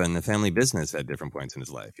Marva and the family business at different points in his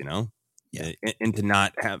life, Yeah. And to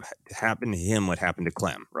not have happen to him what happened to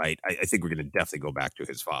Clem, right? I think we're going to definitely go back to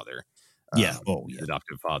his father. His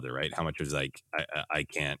adoptive father, right? How much was like, I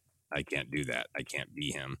can't do that. I can't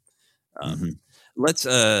be him. Let's,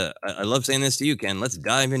 I love saying this to you, Ken. Let's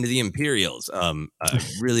dive into the Imperials.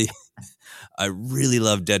 I really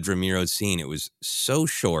love Dedra Meero's scene. It was so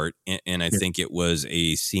short, and I think it was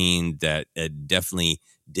a scene that definitely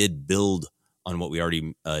did build on what we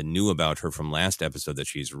already knew about her from last episode, that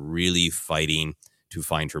she's really fighting to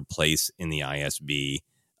find her place in the ISB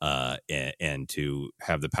and to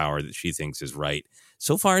have the power that she thinks is right.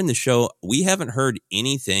 So far in the show, we haven't heard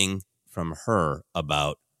anything from her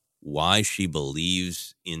about why she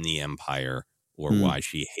believes in the Empire or why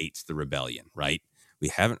she hates the rebellion, right? We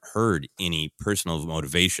haven't heard any personal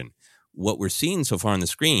motivation. What we're seeing so far on the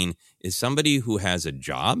screen is somebody who has a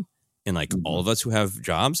job, and like all of us who have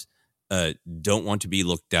jobs, don't want to be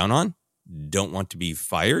looked down on, don't want to be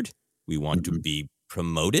fired. We want to be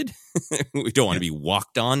promoted. We don't want to be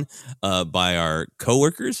walked on by our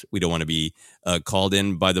coworkers. We don't want to be called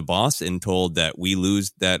in by the boss and told that we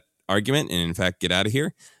lose that argument and in fact get out of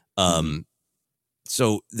here.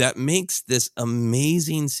 So that makes this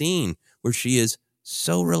amazing scene where she is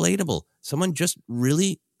so relatable. Someone just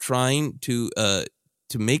really trying to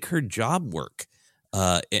make her job work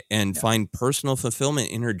and find personal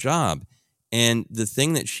fulfillment in her job. And the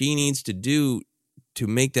thing that she needs to do to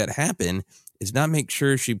make that happen is not make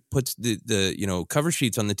sure she puts the cover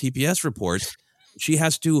sheets on the TPS reports. She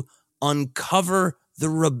has to uncover the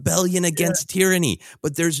rebellion against tyranny.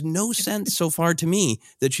 But there's no sense so far to me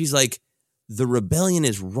that she's like, the rebellion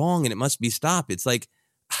is wrong and it must be stopped. It's like,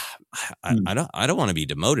 I don't want to be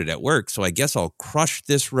demoted at work, so I guess I'll crush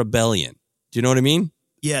this rebellion. Do you know what I mean?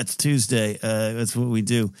 Yeah, it's Tuesday. That's what we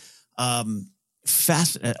do.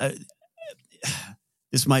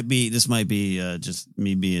 This might be just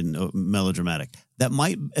me being melodramatic. That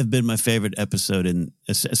might have been my favorite episode in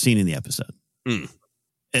a scene in the episode. And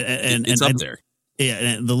it's up there. Yeah,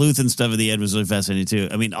 and the Luthen stuff at the end was really fascinating too.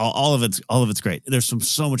 I mean, all of it's great. There's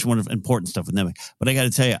so much wonderful, important stuff with Nemec. But I got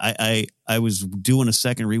to tell you, I was doing a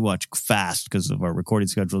second rewatch fast because of our recording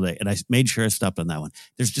schedule today, and I made sure I stopped on that one.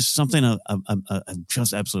 There's just something I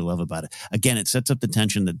just absolutely love about it. Again, it sets up the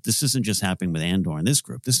tension that this isn't just happening with Andor and this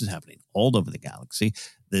group. This is happening all over the galaxy.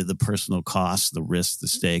 The personal costs, the risks, the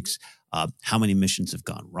stakes. How many missions have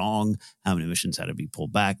gone wrong? How many missions had to be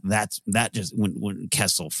pulled back? That just when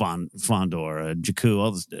Kessel, Fondor, Jakku,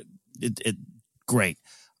 all this, it great.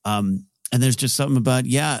 And there's just something about,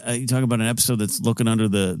 you talk about an episode that's looking under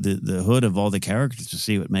the hood of all the characters to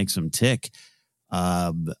see what makes them tick.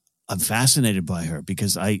 I'm fascinated by her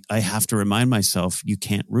because I have to remind myself you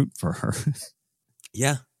can't root for her.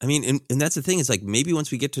 Yeah. I mean, and that's the thing is like maybe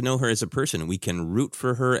once we get to know her as a person, we can root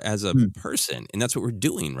for her as a person. And that's what we're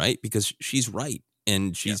doing, right? Because she's right.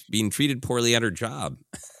 And she's being treated poorly at her job.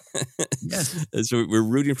 Yes. And so we're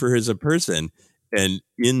rooting for her as a person. And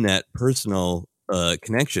in that personal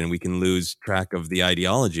connection, we can lose track of the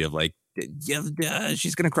ideology of like,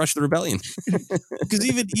 she's going to crush the rebellion. Because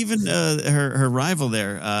even her rival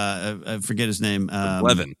there, I forget his name.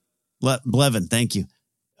 Blevin. Blevin, thank you.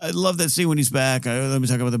 I love that scene when he's back. Let me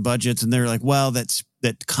talk about the budgets. And they're like, well,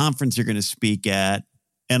 that conference you're going to speak at.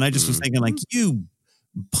 And I just was thinking like, you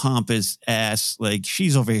pompous ass, like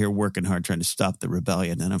she's over here working hard trying to stop the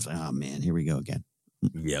rebellion. And I was like, oh man, here we go again.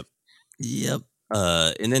 Yep.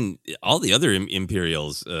 And then all the other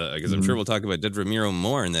Imperials, because I'm sure we'll talk about Dedra Meero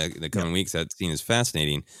more in the coming weeks. That scene is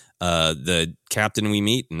fascinating. The captain we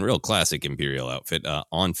meet in real classic Imperial outfit,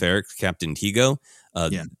 on Ferric, Captain Tigo.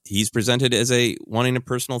 He's presented as wanting a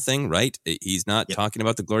personal thing, right? He's not talking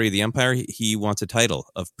about the glory of the Empire. He wants a title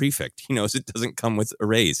of prefect. He knows it doesn't come with a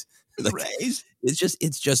raise. Like, it's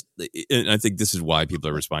just, and I think this is why people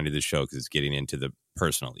are responding to this show because it's getting into the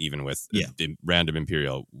personal, even with the random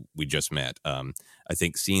Imperial we just met. I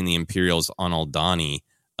think seeing the Imperials on Aldhani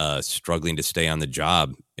struggling to stay on the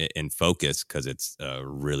job and focus because it's a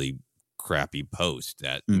really crappy post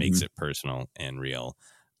that makes it personal and real.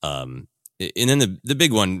 And then the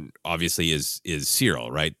big one obviously is Syril,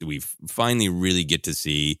 right? We finally really get to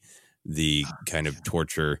see the kind of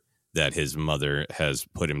torture that his mother has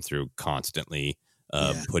put him through constantly,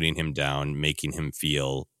 putting him down, making him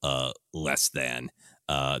feel less than.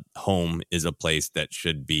 Home is a place that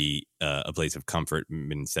should be a place of comfort.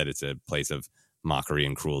 Instead, it's a place of mockery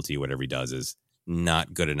and cruelty. Whatever he does is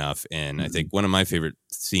not good enough. And I think one of my favorite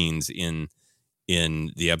scenes in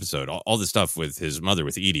the episode, all the stuff with his mother,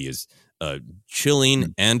 with Edie, is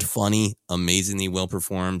chilling and funny, amazingly well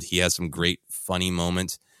performed. He has some great funny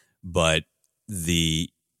moments, but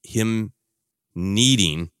him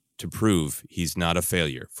needing to prove he's not a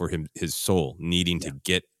failure, for his soul needing to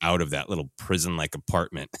get out of that little prison-like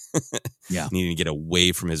apartment, needing to get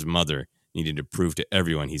away from his mother, needing to prove to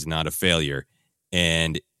everyone he's not a failure.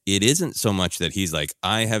 And it isn't so much that he's like,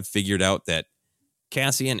 I have figured out that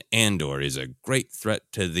Cassian Andor is a great threat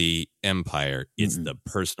to the Empire. It's the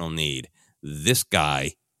personal need. This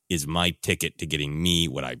guy is my ticket to getting me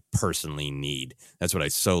what I personally need. That's what I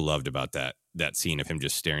so loved about that scene of him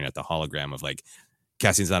just staring at the hologram of like,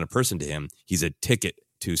 Cassian's not a person to him. He's a ticket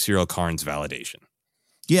to Syril Karn's validation.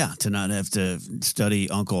 Yeah, to not have to study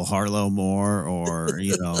Uncle Harlow more or,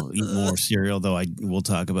 eat more cereal, though we'll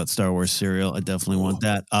talk about Star Wars cereal. I definitely want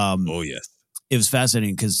that. Oh, yes. It was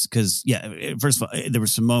fascinating because, first of all, there were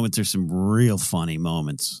some moments, there's some real funny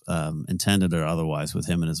moments, intended or otherwise, with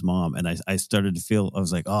him and his mom. And I started to feel, I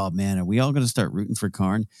was like, oh, man, are we all going to start rooting for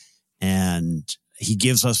Karn? And he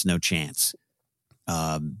gives us no chance.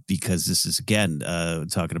 Because this is, again,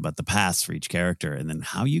 talking about the paths for each character and then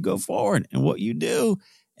how you go forward and what you do.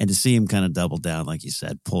 And to see him kind of double down, like you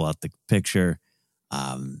said, pull out the picture.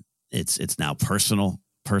 It's now personal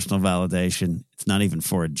validation. It's not even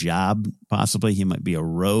for a job, possibly. He might be a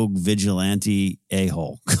rogue vigilante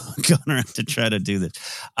a-hole going around to try to do this.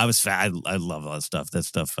 I love all that stuff. That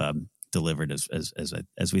stuff delivered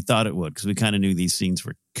as we thought it would, because we kind of knew these scenes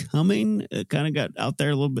were coming. It kind of got out there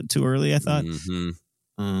a little bit too early, I thought,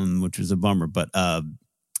 which was a bummer. But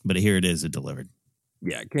here it is. It delivered.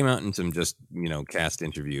 Yeah, it came out in some just cast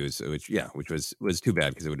interviews, which was too bad,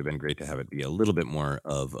 because it would have been great to have it be a little bit more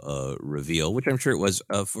of a reveal, which I'm sure it was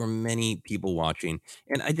for many people watching.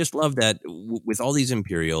 And I just love that with all these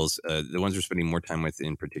Imperials, the ones we're spending more time with,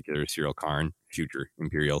 in particular, Syril Karn, future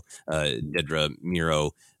Imperial, Dedra Meero.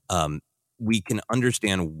 We can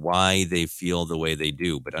understand why they feel the way they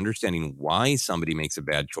do, but understanding why somebody makes a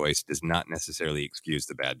bad choice does not necessarily excuse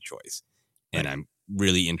the bad choice. Right. And I'm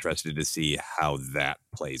really interested to see how that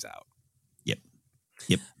plays out.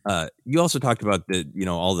 Yep. You also talked about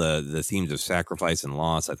all the themes of sacrifice and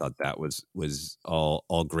loss. I thought that was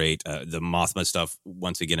all great. The Mothma stuff,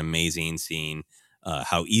 once again, amazing. Seeing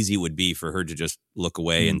how easy it would be for her to just look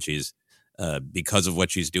away, and she's because of what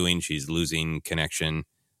she's doing, she's losing connection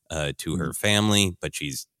to her family, but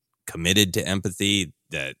she's committed to empathy.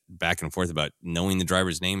 That back and forth about knowing the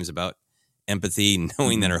driver's name is about empathy,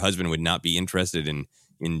 knowing that her husband would not be interested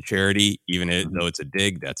in charity, even though it's a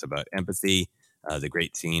dig. That's about empathy. The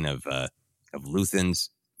great scene of Luthen's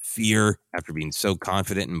fear after being so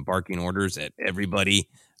confident and barking orders at everybody.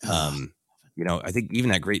 I think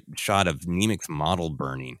even that great shot of Nemec's model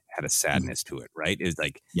burning had a sadness to it, right? It's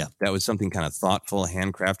like, that was something kind of thoughtful,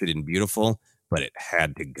 handcrafted and beautiful, but it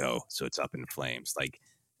had to go. So it's up in flames. Like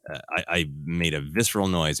I made a visceral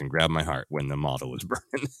noise and grabbed my heart when the model was burned.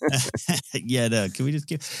 Can we just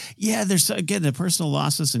there's, again, the personal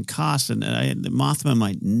losses and costs. And Mothma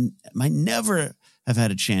might never have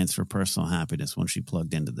had a chance for personal happiness when she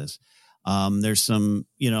plugged into this. There's some,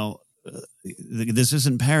 this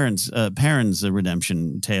isn't Perrin's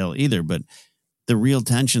redemption tale either, but the real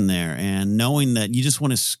tension there, and knowing that you just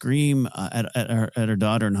want to scream at her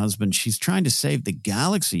daughter and husband. She's trying to save the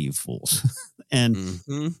galaxy, you fools. And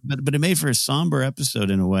but it made for a somber episode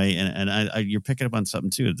in a way, and I you're picking up on something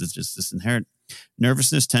too. There's just this inherent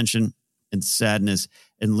nervousness, tension, and sadness.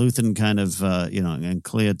 And Luthen kind of and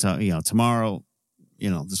Clea, tomorrow,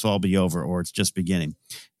 this will all be over, or it's just beginning.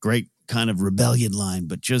 Great kind of rebellion line,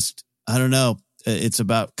 but just, I don't know. It's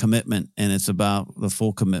about commitment, and it's about the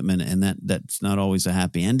full commitment, and that's not always a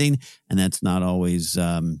happy ending, and that's not always,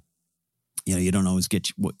 you don't always get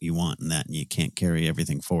what you want in that, and you can't carry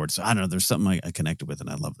everything forward. So I don't know. There's something I connected with, and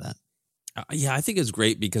I love that. I think it's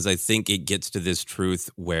great because I think it gets to this truth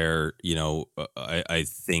where, I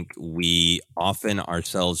think we often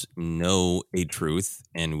ourselves know a truth,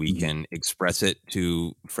 and we can express it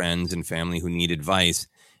to friends and family who need advice.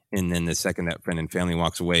 And then the second that friend and family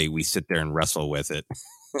walks away, we sit there and wrestle with it,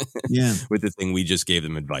 with the thing we just gave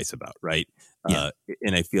them advice about, right? Yeah.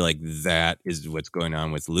 And I feel like that is what's going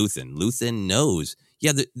on with Luthen. Luthen knows,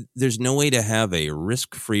 there's no way to have a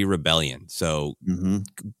risk-free rebellion. So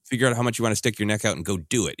figure out how much you want to stick your neck out and go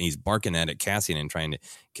do it. And he's barking at Cassian and trying to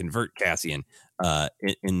convert Cassian.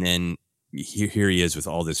 And then here he is with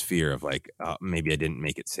all this fear of like, maybe I didn't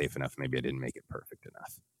make it safe enough. Maybe I didn't make it perfect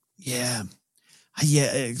enough. Yeah.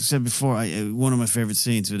 Yeah, I said before, one of my favorite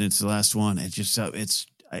scenes, and it's the last one. I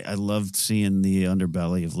loved seeing the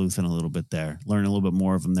underbelly of Luthen a little bit there, learn a little bit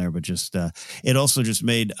more of him there. But just it also just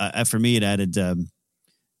made, for me, it added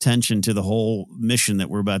tension to the whole mission that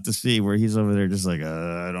we're about to see, where he's over there just like,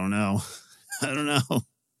 I don't know.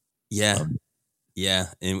 Yeah,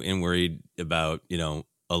 and worried about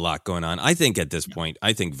a lot going on. I think at this point,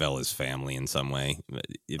 I think Vel is family in some way,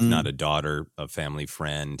 if not a daughter, a family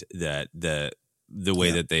friend. That the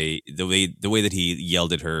way that the way that he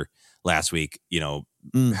yelled at her last week,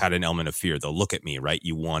 had an element of fear. They'll look at me, right?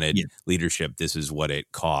 You wanted leadership. This is what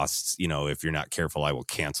it costs. If you're not careful, I will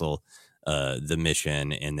cancel the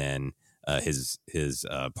mission. And then his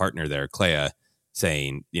partner there, Clea,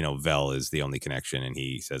 saying, Vel is the only connection. And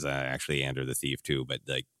he says, actually, Andor the thief too. But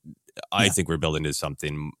I think we're building to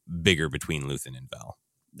something bigger between Luthen and Vel.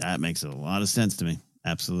 That makes a lot of sense to me.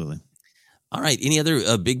 Absolutely. All right. Any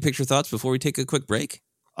other big picture thoughts before we take a quick break?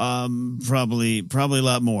 Probably a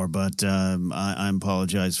lot more, but I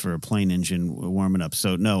apologize for a plane engine warming up.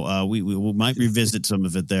 So no, we might revisit some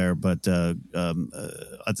of it there, but at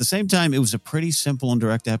the same time, it was a pretty simple and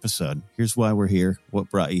direct episode. Here's why we're here. What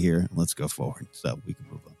brought you here? Let's go forward. So we can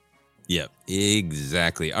move on. Yeah,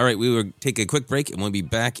 exactly. All right. We will take a quick break and we'll be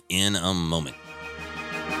back in a moment.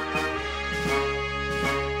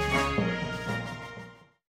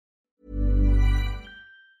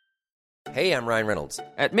 Hey, I'm Ryan Reynolds.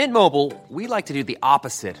 At Mint Mobile, we like to do the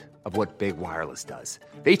opposite of what Big Wireless does.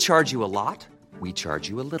 They charge you a lot, we charge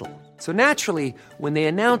you a little. So naturally, when they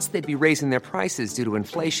announced they'd be raising their prices due to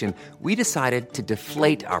inflation, we decided to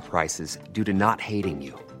deflate our prices due to not hating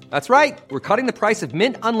you. That's right. We're cutting the price of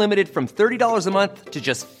Mint Unlimited from $30 a month to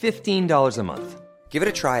just $15 a month. Give it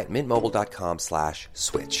a try at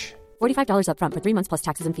mintmobile.com/switch. $45 up front for 3 months plus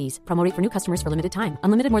taxes and fees. Promo rate for new customers for limited time.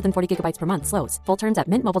 Unlimited more than 40 gigabytes per month. Slows full terms at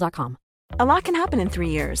mintmobile.com. A lot can happen in 3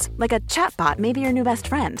 years, like a chatbot may be your new best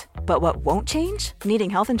friend. But what won't change? Needing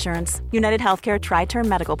health insurance. United Healthcare Tri-Term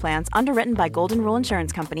Medical Plans, underwritten by Golden Rule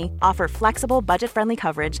Insurance Company, offer flexible, budget-friendly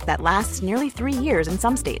coverage that lasts nearly 3 years in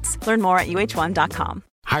some states. Learn more at UH1.com.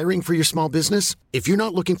 Hiring for your small business? If you're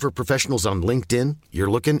not looking for professionals on LinkedIn, you're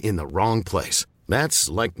looking in the wrong place. That's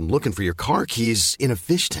like looking for your car keys in a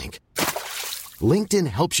fish tank. LinkedIn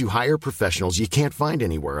helps you hire professionals you can't find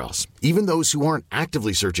anywhere else, even those who aren't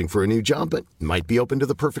actively searching for a new job but might be open to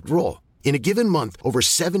the perfect role. In a given month, over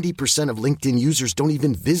 70% of LinkedIn users don't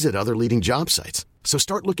even visit other leading job sites. So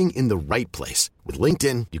start looking in the right place. With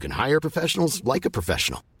LinkedIn, you can hire professionals like a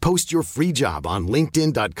professional. Post your free job on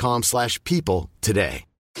linkedin.com/people today.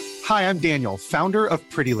 Hi, I'm Daniel, founder of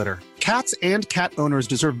Pretty Litter. Cats and cat owners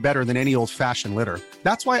deserve better than any old-fashioned litter.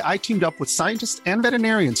 That's why I teamed up with scientists and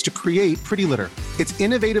veterinarians to create Pretty Litter. Its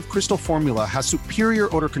innovative crystal formula has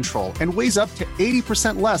superior odor control and weighs up to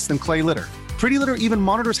 80% less than clay litter. Pretty Litter even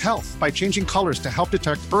monitors health by changing colors to help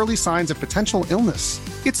detect early signs of potential illness.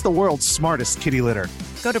 It's the world's smartest kitty litter.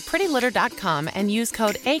 Go to prettylitter.com and use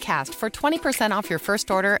code ACAST for 20% off your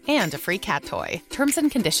first order and a free cat toy. Terms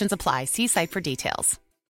and conditions apply. See site for details.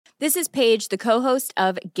 This is Paige, the co-host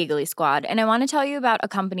of Giggly Squad, and I want to tell you about a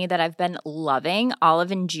company that I've been loving,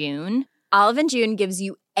 Olive & June. Olive & June gives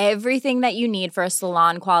you everything that you need for a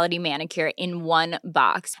salon-quality manicure in one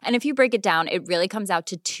box. And if you break it down, it really comes out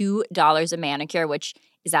to $2 a manicure, which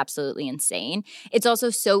is absolutely insane. It's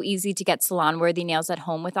also so easy to get salon-worthy nails at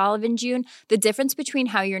home with Olive & June. The difference between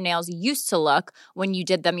how your nails used to look when you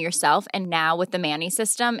did them yourself and now with the Mani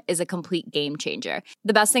system is a complete game changer.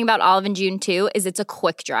 The best thing about Olive & June, too, is it's a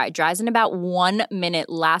quick dry. Dries in about 1 minute,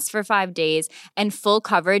 lasts for 5 days, and full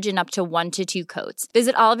coverage in up to 1 to 2 coats.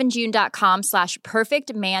 Visit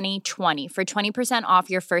oliveandjune.com/perfectmani20 for 20%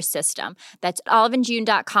 off your first system. That's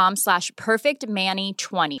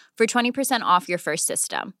oliveandjune.com/perfectmani20 for 20% off your first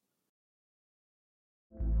system.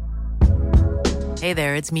 Hey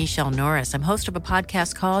there, it's Michelle Norris. I'm host of a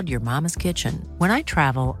podcast called Your Mama's Kitchen. When I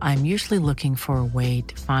travel, I'm usually looking for a way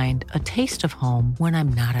to find a taste of home when I'm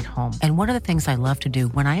not at home. And one of the things I love to do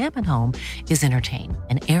when I am at home is entertain.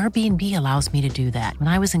 And Airbnb allows me to do that. When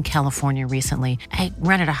I was in California recently, I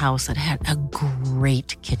rented a house that had a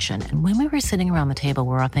great kitchen. And when we were sitting around the table,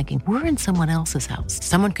 we're all thinking, we're in someone else's house.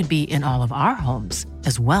 Someone could be in all of our homes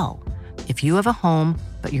as well. If you have a home,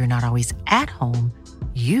 but you're not always at home,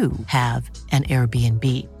 you have an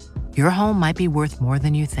Airbnb. Your home might be worth more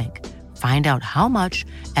than you think. Find out how much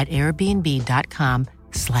at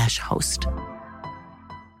airbnb.com/host.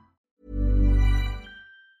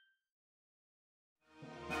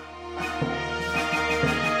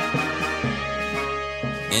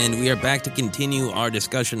 And we are back to continue our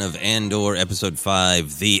discussion of Andor Episode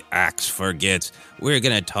 5, The Axe Forgets. We're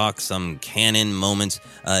going to talk some canon moments,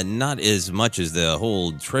 not as much as the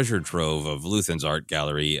whole treasure trove of Luthen's art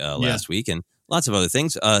gallery last week, and lots of other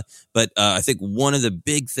things. But I think one of the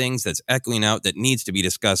big things that's echoing out that needs to be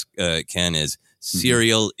discussed, Ken, is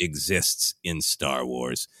cereal exists in Star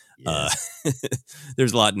Wars. Yes.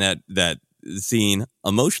 There's a lot in that scene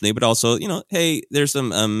emotionally, but also, hey, there's some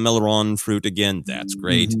Melaron fruit again. That's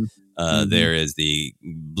great. There is the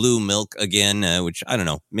blue milk again, which I don't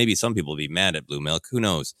know. Maybe some people will be mad at blue milk. Who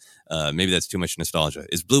knows? Maybe that's too much nostalgia.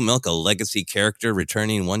 Is blue milk a legacy character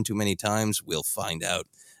returning one too many times? We'll find out.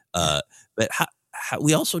 But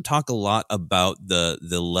we also talk a lot about the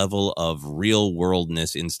level of real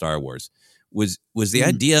worldness in Star Wars. Was the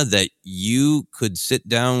idea that you could sit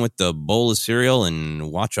down with the bowl of cereal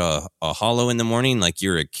and watch a Holo in the morning like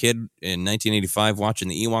you're a kid in 1985 watching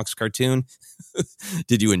the Ewoks cartoon?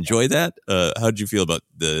 Did you enjoy that? How did you feel about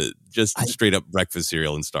the straight up breakfast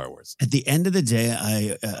cereal in Star Wars? At the end of the day,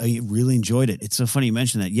 I really enjoyed it. It's so funny you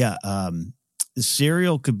mentioned that. Yeah, the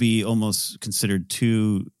cereal could be almost considered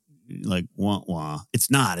too like wah.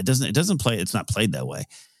 It's not. It doesn't play. It's not played that way.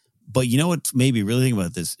 But you know what made me really think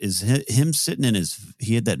about this is him sitting in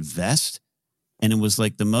he had that vest, and it was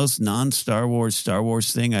like the most non-Star Wars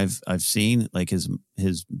thing I've seen, like his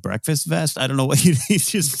breakfast vest. I don't know what he's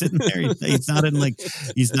just sitting there. He's not in like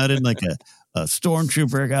a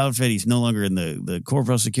stormtrooper outfit. He's no longer in the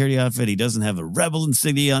corporal security outfit. He doesn't have a rebel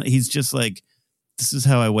insignia on. He's just like, this is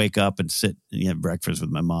how I wake up and sit and have breakfast with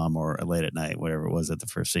my mom or late at night, whatever it was at the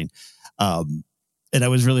first scene. And I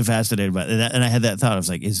was really fascinated by it. And I had that thought. I was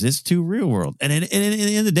like, is this too real world? And at the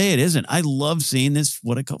end of the day, it isn't. I love seeing this,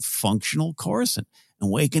 what I call functional Coruscant, and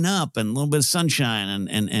waking up and a little bit of sunshine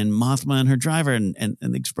and Mothma and her driver and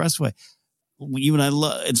the expressway. Even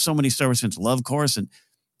and so many Star Wars fans love Coruscant.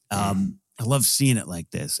 I love seeing it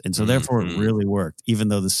like this. And so therefore it really worked, even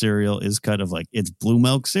though the cereal is kind of like, it's blue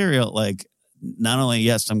milk cereal. Like, not only,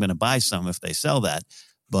 yes, I'm going to buy some if they sell that,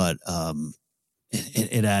 but,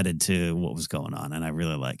 it added to what was going on, and I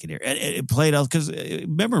really like it here. It played out because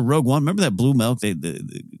remember Rogue One? Remember that blue milk?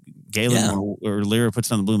 The Galen or Lyra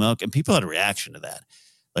puts on the blue milk, and people had a reaction to that,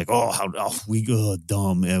 like,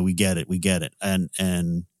 dumb. Yeah, we get it,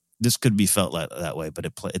 and this could be felt that way, but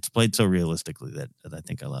it's played so realistically that I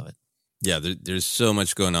think I love it. Yeah, there's so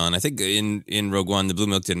much going on. I think in Rogue One, the blue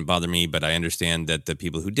milk didn't bother me, but I understand that the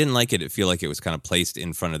people who didn't like it feel like it was kind of placed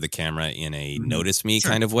in front of the camera in a notice me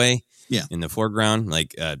kind of way. Yeah, in the foreground,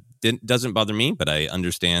 like doesn't bother me, but I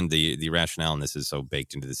understand the rationale, and this is so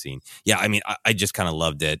baked into the scene. Yeah, I mean, I just kind of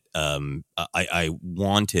loved it. I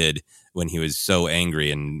wanted when he was so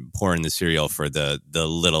angry and pouring the cereal for the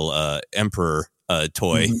little Emperor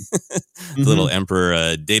toy, the little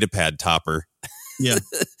Emperor datapad topper. Yeah.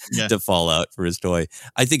 To fall out for his toy.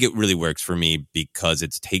 I think it really works for me because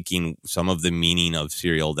it's taking some of the meaning of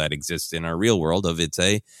cereal that exists in our real world of it's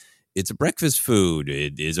a it's a breakfast food.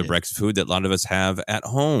 It is a breakfast food that a lot of us have at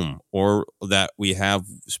home, or that we have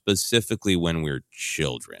specifically when we're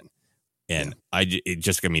children. And it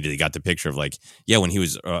just immediately got the picture of like, when he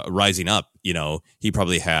was rising up, he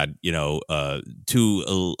probably had, 2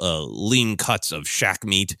 lean cuts of shack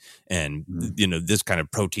meat and, this kind of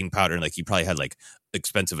protein powder. And like, he probably had like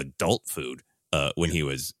expensive adult food when he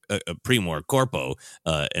was a Primor Corpo.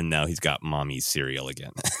 And now he's got mommy's cereal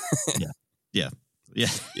again. Yeah.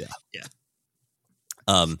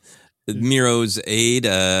 Miro's aide,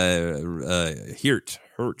 Hirt,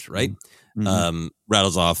 right? Mm-hmm.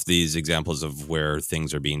 Rattles off these examples of where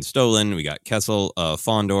things are being stolen. We got Kessel,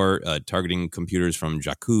 Fondor, targeting computers from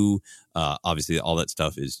Jakku. Obviously, all that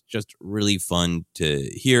stuff is just really fun to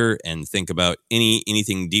hear and think about.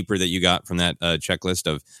 Anything deeper that you got from that checklist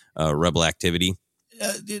of rebel activity?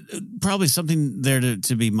 Probably something there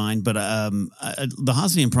to be mined, but the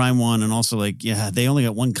Hosnian Prime one, and also they only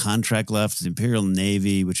got one contract left, the Imperial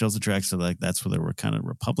Navy, which also tracks to that's where they were kind of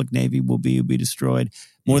Republic Navy will be destroyed.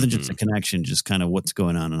 More than just a connection, just kind of what's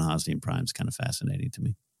going on in Hosnian Prime is kind of fascinating to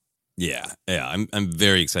me. Yeah, I'm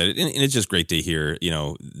very excited, and it's just great to hear,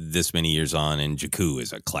 this many years on, and Jakku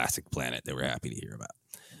is a classic planet that we're happy to hear about.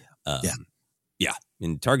 Yeah,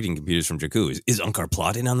 and targeting computers from Jakku. Is Unkar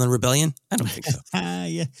plotting on the rebellion? I don't think so.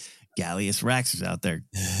 Yeah, Gallius Rax is out there.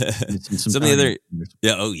 Some of the other,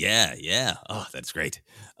 yeah. Oh, that's great.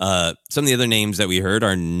 Some of the other names that we heard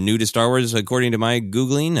are new to Star Wars, according to my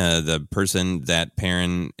Googling. The person that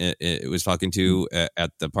Perrin was talking to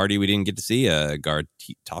at the party we didn't get to see, Gar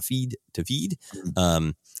Tafid.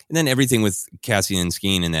 And then everything with Cassian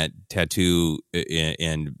Skeen and that tattoo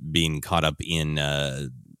and being caught up in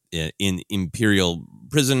Imperial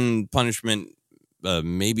prison punishment.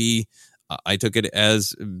 Maybe I took it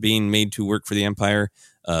as being made to work for the Empire.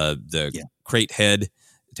 The crate head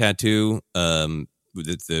tattoo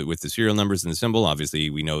with the serial numbers and the symbol. Obviously,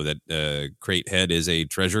 we know that crate head is a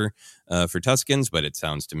treasure for Tuskens, but it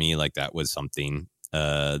sounds to me like that was something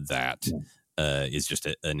that is just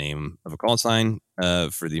a name of a call sign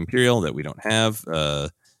for the Imperial that we don't have.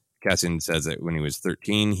 Cassian says that when he was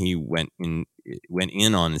 13, he went in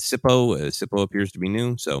on Sippo. Sippo appears to be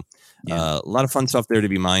new, so a lot of fun stuff there to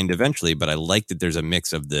be mined eventually. But I like that there's a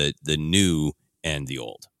mix of the new and the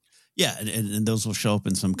old. Yeah, and those will show up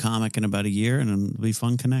in some comic in about a year, and it'll be a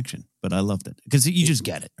fun connection. But I loved it because you just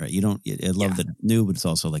get it, right? You don't. I love the new, but it's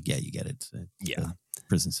also like, you get it. It's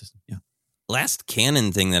prison system. Yeah. Last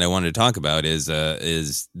canon thing that I wanted to talk about is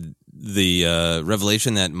the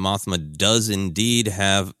revelation that Mothma does indeed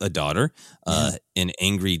have a daughter, an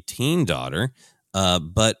angry teen daughter,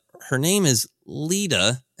 but her name is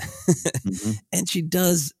Lita, and she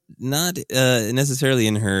does not necessarily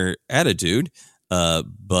in her attitude,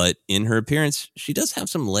 but in her appearance, she does have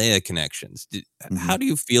some Leia connections. How do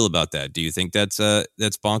you feel about that? Do you think that's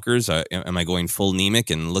bonkers? Am I going full Nemec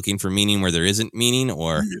and looking for meaning where there isn't meaning,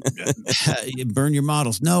 or burn your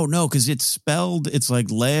models? No, because it's spelled. It's like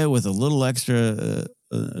Leia with a little extra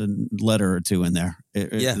letter or two in there.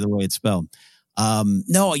 The way it's spelled.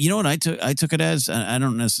 No, you know what I took it as. I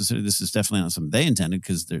don't necessarily. This is definitely not something they intended,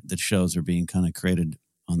 because the shows are being kind of created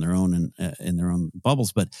on their own and in their own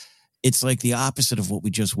bubbles, but. It's like the opposite of what we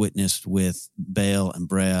just witnessed with Bail and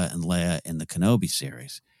Brea and Leia in the Kenobi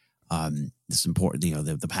series. This important,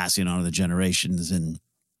 the passing on of the generations and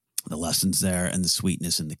the lessons there, and the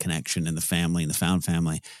sweetness and the connection and the family and the found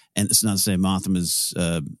family. And it's not to say Mothma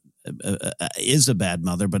is a bad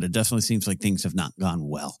mother, but it definitely seems like things have not gone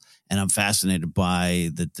well. And I'm fascinated by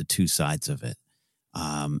the two sides of it.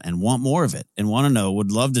 And want more of it, and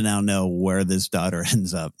would love to now know where this daughter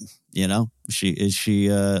ends up. Is she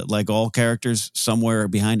like all characters somewhere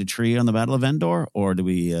behind a tree on the Battle of Endor, or do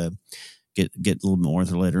we get a little more with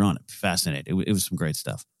her later on? Fascinating. It was some great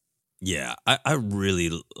stuff. Yeah, I really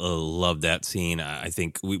love that scene. I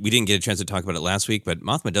think we didn't get a chance to talk about it last week, but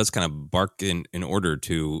Mothma does kind of bark in order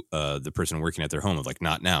to the person working at their home of like,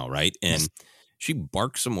 not now, right? And she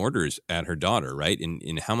barks some orders at her daughter, right?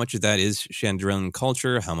 And how much of that is Chandrilan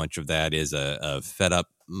culture? How much of that is a fed up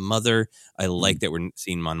mother? I like that we're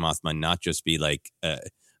seeing Mon Mothma not just be like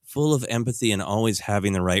full of empathy and always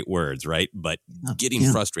having the right words, right? But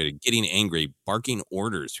getting frustrated, getting angry, barking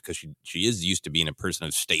orders, because she is used to being a person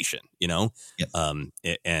of station,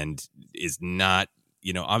 and is not,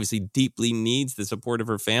 obviously deeply needs the support of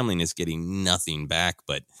her family and is getting nothing back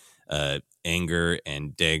but anger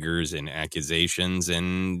and daggers and accusations,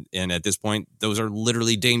 and at this point those are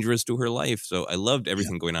literally dangerous to her life. So I loved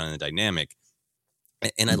everything going on in the dynamic,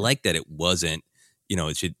 and I like that it wasn't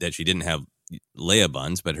that she didn't have Leia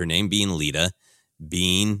buns, but her name being Lita,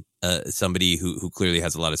 being somebody who clearly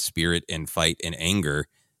has a lot of spirit and fight and anger,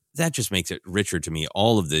 that just makes it richer to me.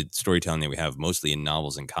 All of the storytelling that we have, mostly in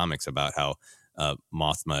novels and comics, about how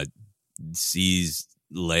Mothma sees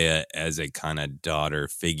Leia as a kind of daughter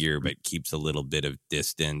figure, but keeps a little bit of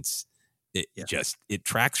distance. It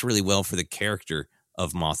tracks really well for the character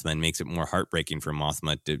of Mothma and makes it more heartbreaking for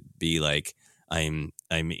Mothma to be like, I'm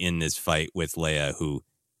in this fight with Leia, who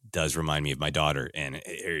does remind me of my daughter, and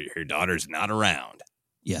her daughter's not around.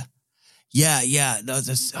 Yeah. No,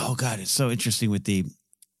 oh God, it's so interesting with the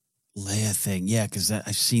Leia thing. Yeah, because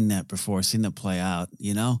I've seen that before. I've seen that play out,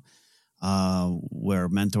 where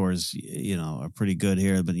mentors, are pretty good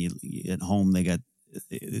here, but at home they got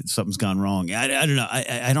something's gone wrong. I don't know.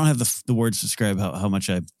 I don't have the words to describe how much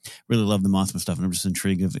I really love the Mothma stuff, and I'm just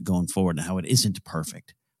intrigued of it going forward and how it isn't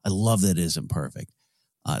perfect. I love that it isn't perfect.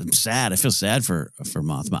 I'm sad. I feel sad for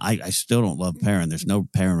Mothma. I still don't love Perrin. There's no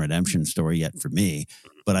Perrin redemption story yet for me,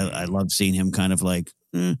 but I love seeing him kind of like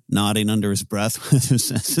nodding under his breath when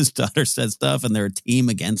his daughter said stuff and they're a team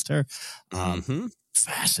against her.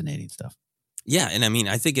 Fascinating stuff. Yeah, and I mean,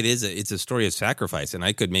 I think it's a story of sacrifice, and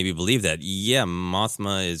I could maybe believe that. Yeah,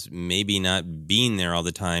 Mothma is maybe not being there all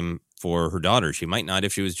the time for her daughter. She might not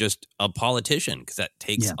if she was just a politician, because that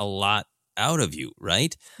takes a lot out of you,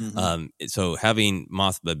 right? Mm-hmm. So having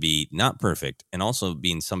Mothma be not perfect, and also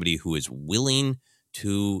being somebody who is willing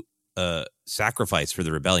to sacrifice for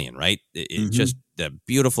the rebellion, right? It's just the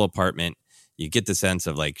beautiful apartment. You get the sense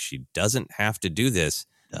of like, she doesn't have to do this,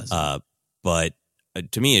 but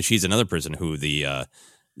to me, she's another person who the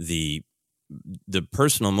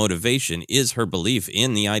personal motivation is her belief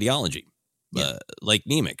in the ideology. Like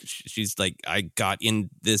Nemik, she's like, I got in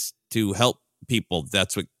this to help people.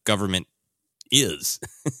 That's what government is.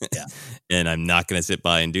 And I'm not going to sit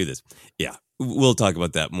by and do this. Yeah, we'll talk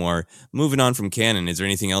about that more. Moving on from canon, is there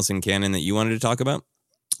anything else in canon that you wanted to talk about?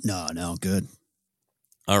 No, good.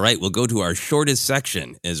 All right, we'll go to our shortest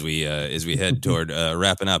section as we head toward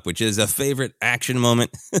wrapping up, which is a favorite action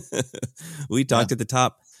moment. We talked at the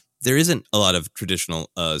top. There isn't a lot of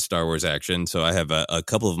traditional Star Wars action, so I have a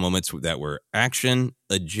couple of moments that were action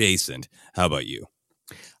adjacent. How about you?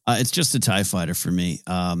 It's just a TIE fighter for me.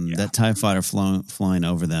 That TIE fighter flying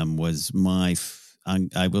over them was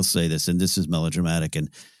I will say this, and this is melodramatic and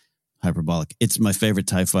hyperbolic. It's my favorite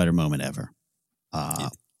TIE fighter moment ever.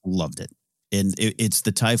 Loved it. And it's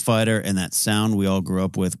the TIE fighter and that sound we all grew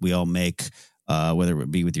up with. We all make, whether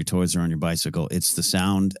it be with your toys or on your bicycle. It's the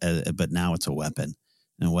sound, but now it's a weapon,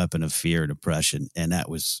 and a weapon of fear and oppression. And that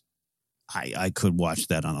was, I could watch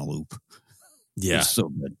that on a loop. Yeah. It was so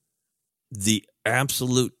good. The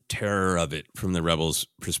absolute terror of it from the Rebels'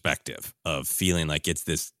 perspective of feeling like it's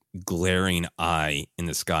this glaring eye in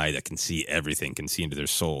the sky that can see everything, can see into their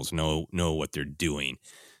souls, know what they're doing,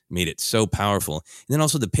 made it so powerful. And then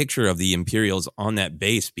also the picture of the Imperials on that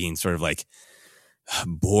base being sort of like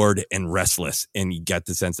bored and restless. And you get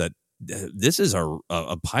the sense that this is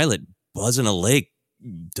a pilot buzzing a lake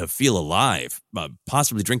to feel alive,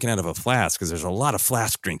 possibly drinking out of a flask, because there's a lot of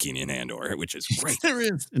flask drinking in Andor, which is great. There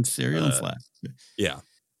is, and cereal and flask. Yeah.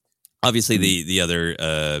 Obviously, the other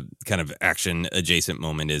kind of action adjacent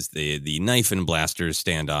moment is the knife and blasters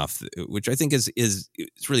standoff, which I think is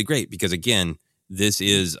really great, because again, this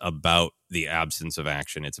is about the absence of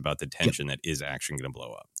action. It's about the tension that is action going to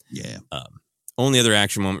blow up. Yeah. Only other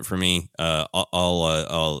action moment for me,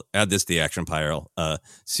 I'll add this to the action pile.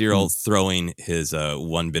 Cyril throwing his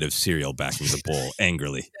one bit of cereal back into the bowl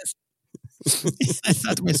angrily. I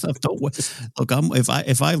thought to myself, look,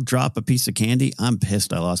 if I drop a piece of candy, I'm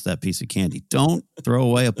pissed I lost that piece of candy. Don't throw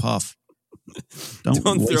away a puff.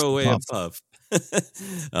 Don't throw away a puff.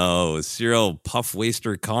 Oh, Cyril Puff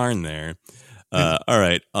Waster Karn there. All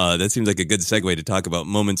right. That seems like a good segue to talk about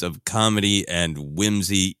moments of comedy and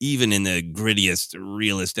whimsy. Even in the grittiest,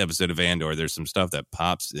 realest episode of Andor, there's some stuff that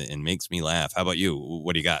pops and makes me laugh. How about you?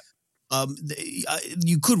 What do you got?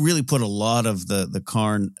 You could really put a lot of the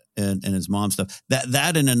Karn and his mom stuff.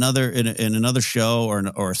 That in another show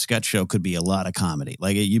or a sketch show could be a lot of comedy.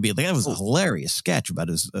 Like you'd be like, that was a hilarious sketch about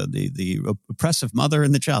his the oppressive mother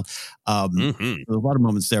and the child. There's a lot of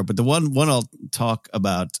moments there, but the one I'll talk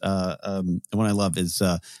about, the one I love is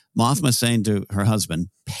Mothma saying to her husband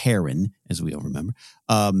Perrin, as we all remember,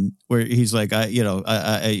 where he's like,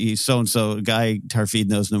 he's so-and-so guy, Tarfeed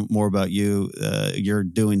knows more about your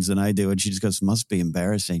doings than I do. And she just goes, must be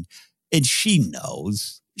embarrassing. And she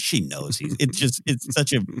knows it's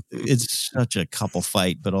such a couple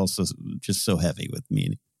fight, but also just so heavy with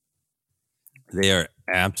meaning. They are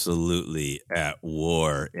absolutely at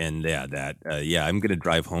war. And I'm going to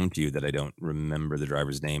drive home to you that I don't remember the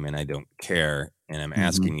driver's name and I don't care. And I'm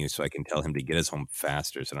asking you so I can tell him to get us home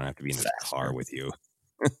faster so I don't have to be in the car with you.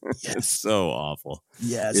 Yes. It's so awful.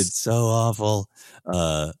 Yes. It's so awful.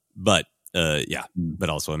 But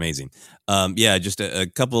also amazing. Just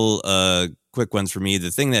a couple quick ones for me.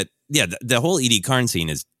 The thing that, the whole Edie Carn scene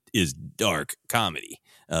is dark comedy.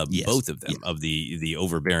 Both of them, of the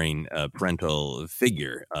overbearing parental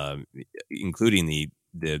figure, including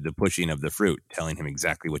the pushing of the fruit, telling him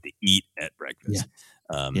exactly what to eat at breakfast.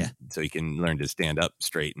 So he can learn to stand up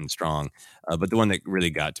straight and strong. But the one that really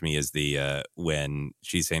got to me is when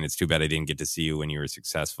she's saying, it's too bad I didn't get to see you when you were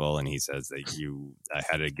successful. And he says that I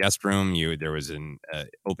had a guest room. There was an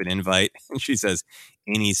open invite. And she says,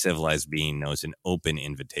 any civilized being knows an open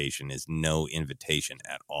invitation is no invitation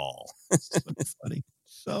at all. So funny.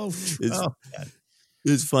 So true.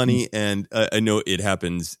 It's funny, and I know it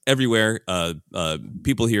happens everywhere.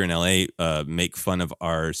 People here in LA make fun of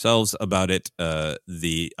ourselves about it.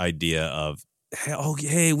 The idea of,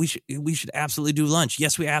 hey, we should absolutely do lunch.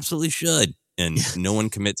 Yes, we absolutely should. And no one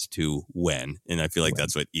commits to when. And I feel like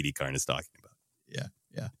that's what Edie Carn is talking about.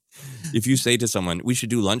 Yeah. If you say to someone, we should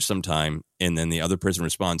do lunch sometime, and then the other person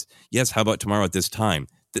responds, yes, how about tomorrow at this time?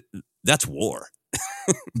 That's war.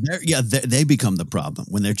 They become the problem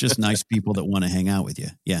when they're just nice people that want to hang out with you.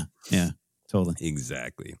 Yeah, totally.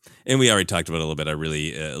 Exactly. And we already talked about it a little bit. I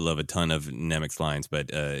really love a ton of Nemec's lines,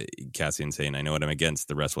 but Cassian saying, I know what I'm against.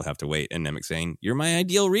 The rest will have to wait. And Nemec saying, you're my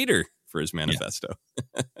ideal reader for his manifesto.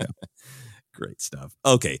 Yeah. Great stuff.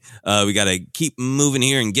 Okay, we got to keep moving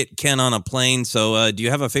here and get Ken on a plane. So do you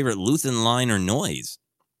have a favorite Luthen line or noise?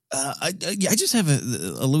 I just have a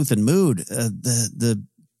Luthen mood. The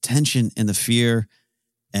tension and the fear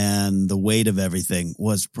and the weight of everything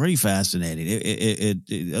was pretty fascinating.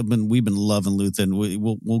 We've been loving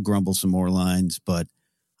Luthen. We'll grumble some more lines, but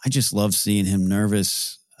I just love seeing him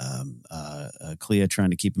nervous. Clea trying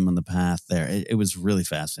to keep him on the path there. It was really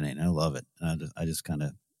fascinating. I love it. I just kind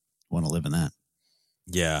of want to live in that.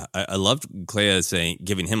 Yeah, I loved Clea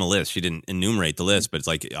giving him a list. She didn't enumerate the list, but it's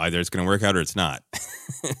like either it's going to work out or it's not.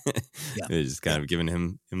 It's just kind of giving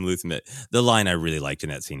him Luthen. The line I really liked in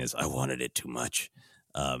that scene is, I wanted it too much.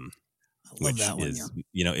 I love that one.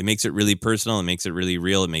 It makes it really personal. It makes it really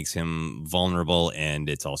real. It makes him vulnerable. And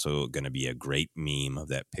it's also going to be a great meme of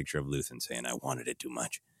that picture of Luthen saying, I wanted it too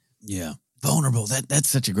much. Yeah. Vulnerable. That's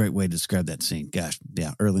such a great way to describe that scene. Gosh,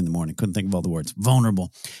 yeah. Early in the morning, couldn't think of all the words.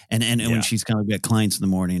 Vulnerable, and when she's kind of got clients in the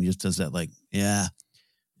morning and just does that, like, yeah,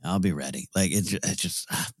 I'll be ready. Like it's just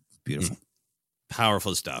beautiful,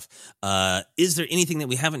 powerful stuff. Is there anything that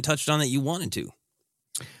we haven't touched on that you wanted to?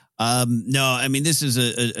 No, I mean, this is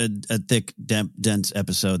a thick, dense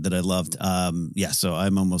episode that I loved. So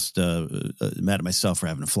I'm almost mad at myself for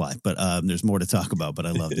having to fly, but there's more to talk about. But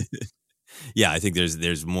I loved it. Yeah, I think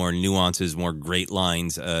there's more nuances, more great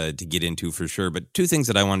lines to get into for sure. But two things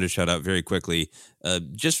that I wanted to shout out very quickly,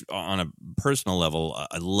 just on a personal level,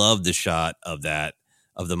 I love the shot of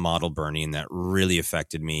the model burning. That really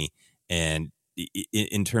affected me. And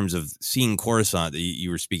in terms of seeing Coruscant, that you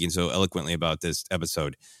were speaking so eloquently about this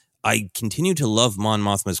episode, I continue to love Mon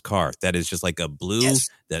Mothma's car. That is just like a blue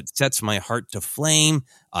that sets my heart to flame.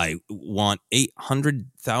 I want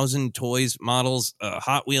 800,000 toys, models,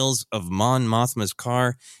 Hot Wheels of Mon Mothma's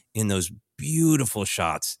car in those beautiful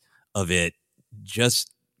shots of it.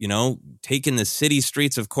 Just, taking the city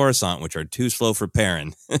streets of Coruscant, which are too slow for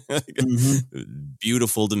Perrin.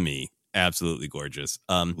 Beautiful to me. Absolutely gorgeous.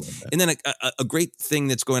 And then a great thing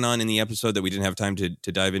that's going on in the episode that we didn't have time to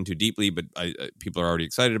dive into deeply, but people are already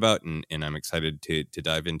excited about, and I'm excited to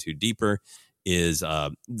dive into deeper, is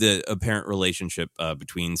the apparent relationship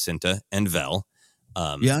between Cinta and Vel.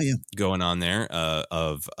 Going on there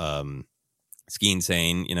of Skeen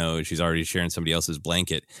saying, she's already sharing somebody else's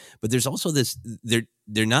blanket. But there's also this,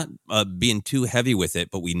 they're not being too heavy with it,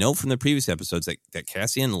 but we know from the previous episodes that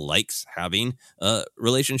Cassian likes having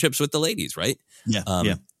relationships with the ladies, right?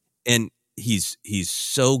 Yeah. And he's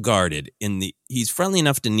so guarded he's friendly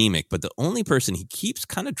enough to Nemec, but the only person he keeps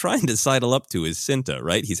kind of trying to sidle up to is Cinta,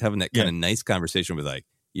 right? He's having that kind of nice conversation with like,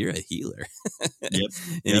 you're a healer.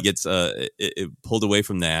 He gets pulled away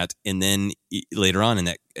from that. And then later on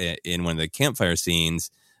in one of the campfire scenes,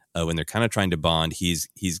 when they're kind of trying to bond, he's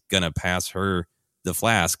going to pass her the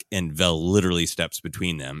flask, and Vel literally steps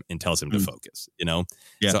between them and tells him to focus,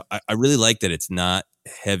 So I really like that it's not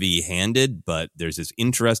heavy handed, but there's this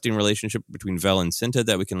interesting relationship between Vel and Cinta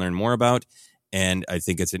that we can learn more about. And I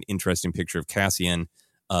think it's an interesting picture of Cassian.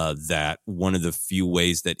 That one of the few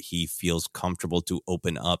ways that he feels comfortable to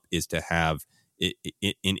open up is to have an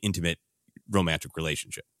intimate romantic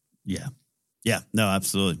relationship. Yeah. No,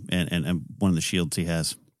 absolutely. And one of the shields he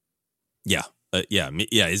has. Yeah.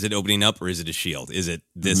 Is it opening up or is it a shield? Is it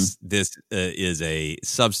this is a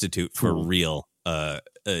substitute for real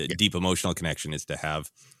deep emotional connection is to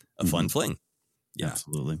have a fun fling. Yeah,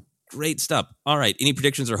 absolutely. Great stuff. All right. Any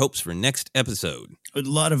predictions or hopes for next episode? A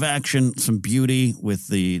lot of action, some beauty with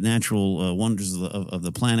the natural wonders of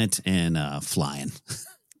the planet, and flying.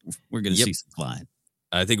 We're going to see some flying.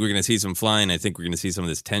 I think we're going to see some flying. I think we're going to see some of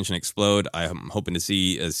this tension explode. I'm hoping to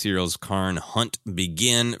see Cyril's Karn hunt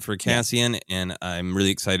begin for Cassian, and I'm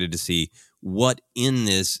really excited to see what in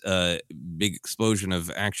this big explosion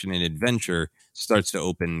of action and adventure starts to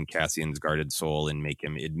open Cassian's guarded soul and make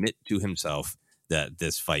him admit to himself that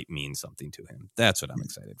this fight means something to him. That's what I'm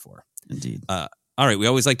excited for. Indeed. All right. We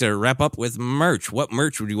always like to wrap up with merch. What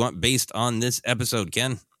merch would you want based on this episode,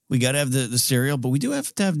 Ken? We got to have the cereal, but we do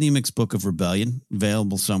have to have Nemec's Book of Rebellion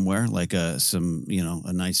available somewhere, like a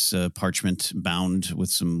nice parchment bound with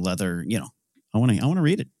some leather. I want to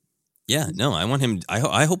read it. Yeah, no, I want him. I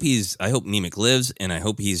hope Nemec lives, and I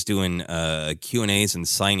hope he's doing Q&As and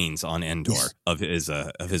signings on Endor of his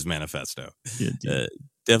manifesto. Yeah,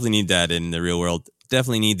 definitely need that in the real world.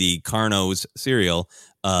 Definitely need the Carnos cereal.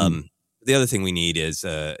 The other thing we need is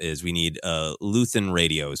we need Luthen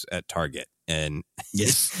radios at Target, and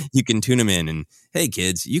yes, you can tune them in. And hey,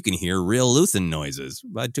 kids, you can hear real Luthen noises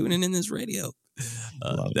by tuning in this radio.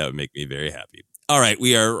 That would make me very happy. All right,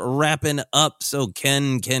 we are wrapping up, so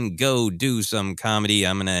Ken can go do some comedy.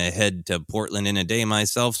 I'm going to head to Portland in a day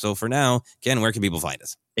myself. So for now, Ken, where can people find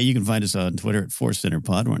us? You can find us on Twitter at Force Center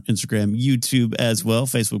Pod. We're on Instagram, YouTube as well.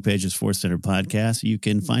 Facebook page is Force Center Podcast. You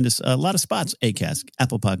can find us a lot of spots: Acast,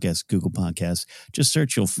 Apple Podcasts, Google Podcasts. Just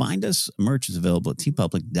search, you'll find us. Merch is available at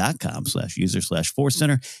tpublic.com/user/Force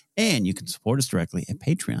Center. And you can support us directly at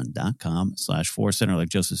patreon.com/Force Center. Like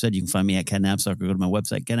Joseph said, you can find me at Ken Napzok or go to my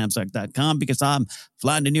website, kennapzok.com, because I'm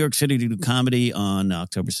flying to New York City to do comedy on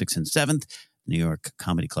October 6th and 7th. New York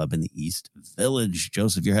Comedy Club in the East Village.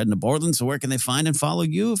 Joseph, you're heading to Portland, so where can they find and follow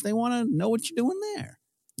you if they want to know what you're doing there?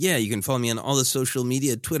 Yeah, you can follow me on all the social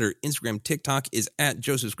media, Twitter, Instagram, TikTok is at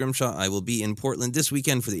Joseph Scrimshaw. I will be in Portland this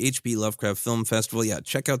weekend for the H.P. Lovecraft Film Festival. Yeah,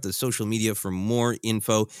 check out the social media for more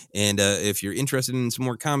info. And if you're interested in some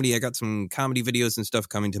more comedy, I got some comedy videos and stuff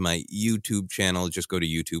coming to my YouTube channel. Just go to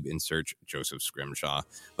YouTube and search Joseph Scrimshaw.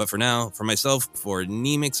 But for now, for myself, for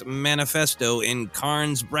Nemec's Manifesto and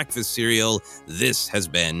Karn's Breakfast Cereal, this has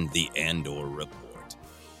been the Andor Report.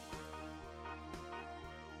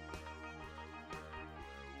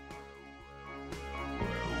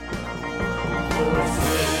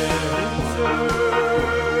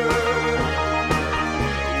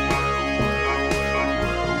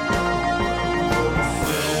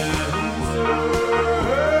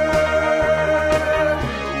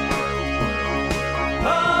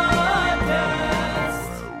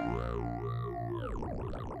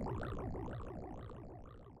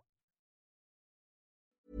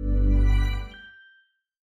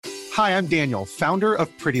 Hi, I'm Daniel, founder of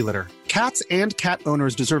Pretty Litter. Cats and cat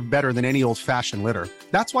owners deserve better than any old-fashioned litter.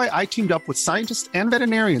 That's why I teamed up with scientists and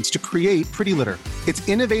veterinarians to create Pretty Litter. Its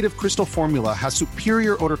innovative crystal formula has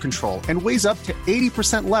superior odor control and weighs up to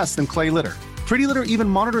 80% less than clay litter. Pretty Litter even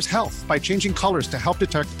monitors health by changing colors to help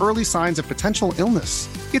detect early signs of potential illness.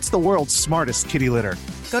 It's the world's smartest kitty litter.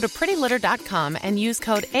 Go to prettylitter.com and use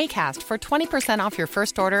code ACAST for 20% off your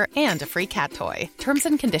first order and a free cat toy. Terms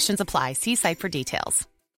and conditions apply. See site for details.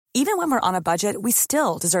 Even when we're on a budget, we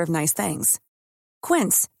still deserve nice things.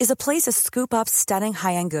 Quince is a place to scoop up stunning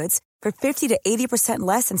high-end goods for 50 to 80%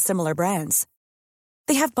 less than similar brands.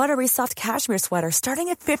 They have buttery soft cashmere sweaters starting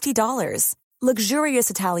at $50, luxurious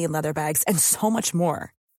Italian leather bags, and so much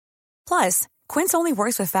more. Plus, Quince only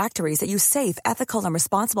works with factories that use safe, ethical, and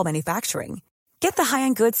responsible manufacturing. Get the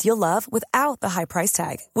high-end goods you'll love without the high price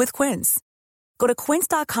tag with Quince. Go to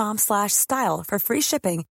quince.com/style for free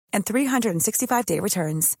shipping and 365-day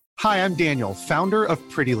returns. Hi, I'm Daniel, founder of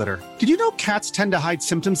Pretty Litter. Did you know cats tend to hide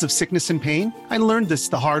symptoms of sickness and pain? I learned this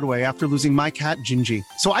the hard way after losing my cat, Gingy.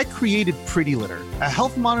 So I created Pretty Litter, a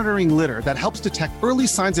health monitoring litter that helps detect early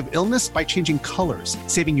signs of illness by changing colors,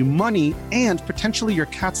 saving you money and potentially your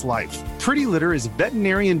cat's life. Pretty Litter is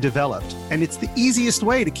veterinarian developed, and it's the easiest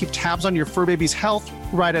way to keep tabs on your fur baby's health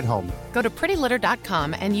right at home. Go to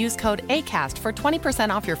prettylitter.com and use code ACAST for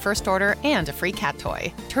 20% off your first order and a free cat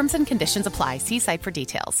toy. Terms and conditions apply. See site for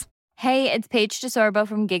details. Hey, it's Paige DeSorbo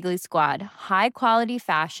from Giggly Squad. High quality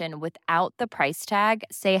fashion without the price tag.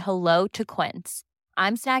 Say hello to Quince.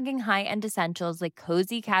 I'm snagging high-end essentials like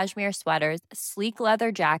cozy cashmere sweaters, sleek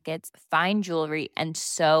leather jackets, fine jewelry, and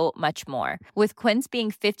so much more. With Quince being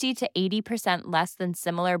 50 to 80% less than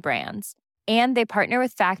similar brands. And they partner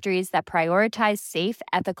with factories that prioritize safe,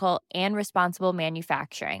 ethical, and responsible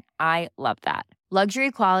manufacturing. I love that.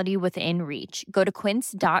 Luxury quality within reach. Go to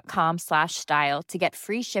quince.com/style to get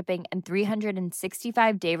free shipping and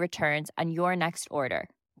 365-day returns on your next order.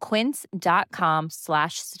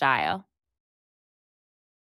 Quince.com/style.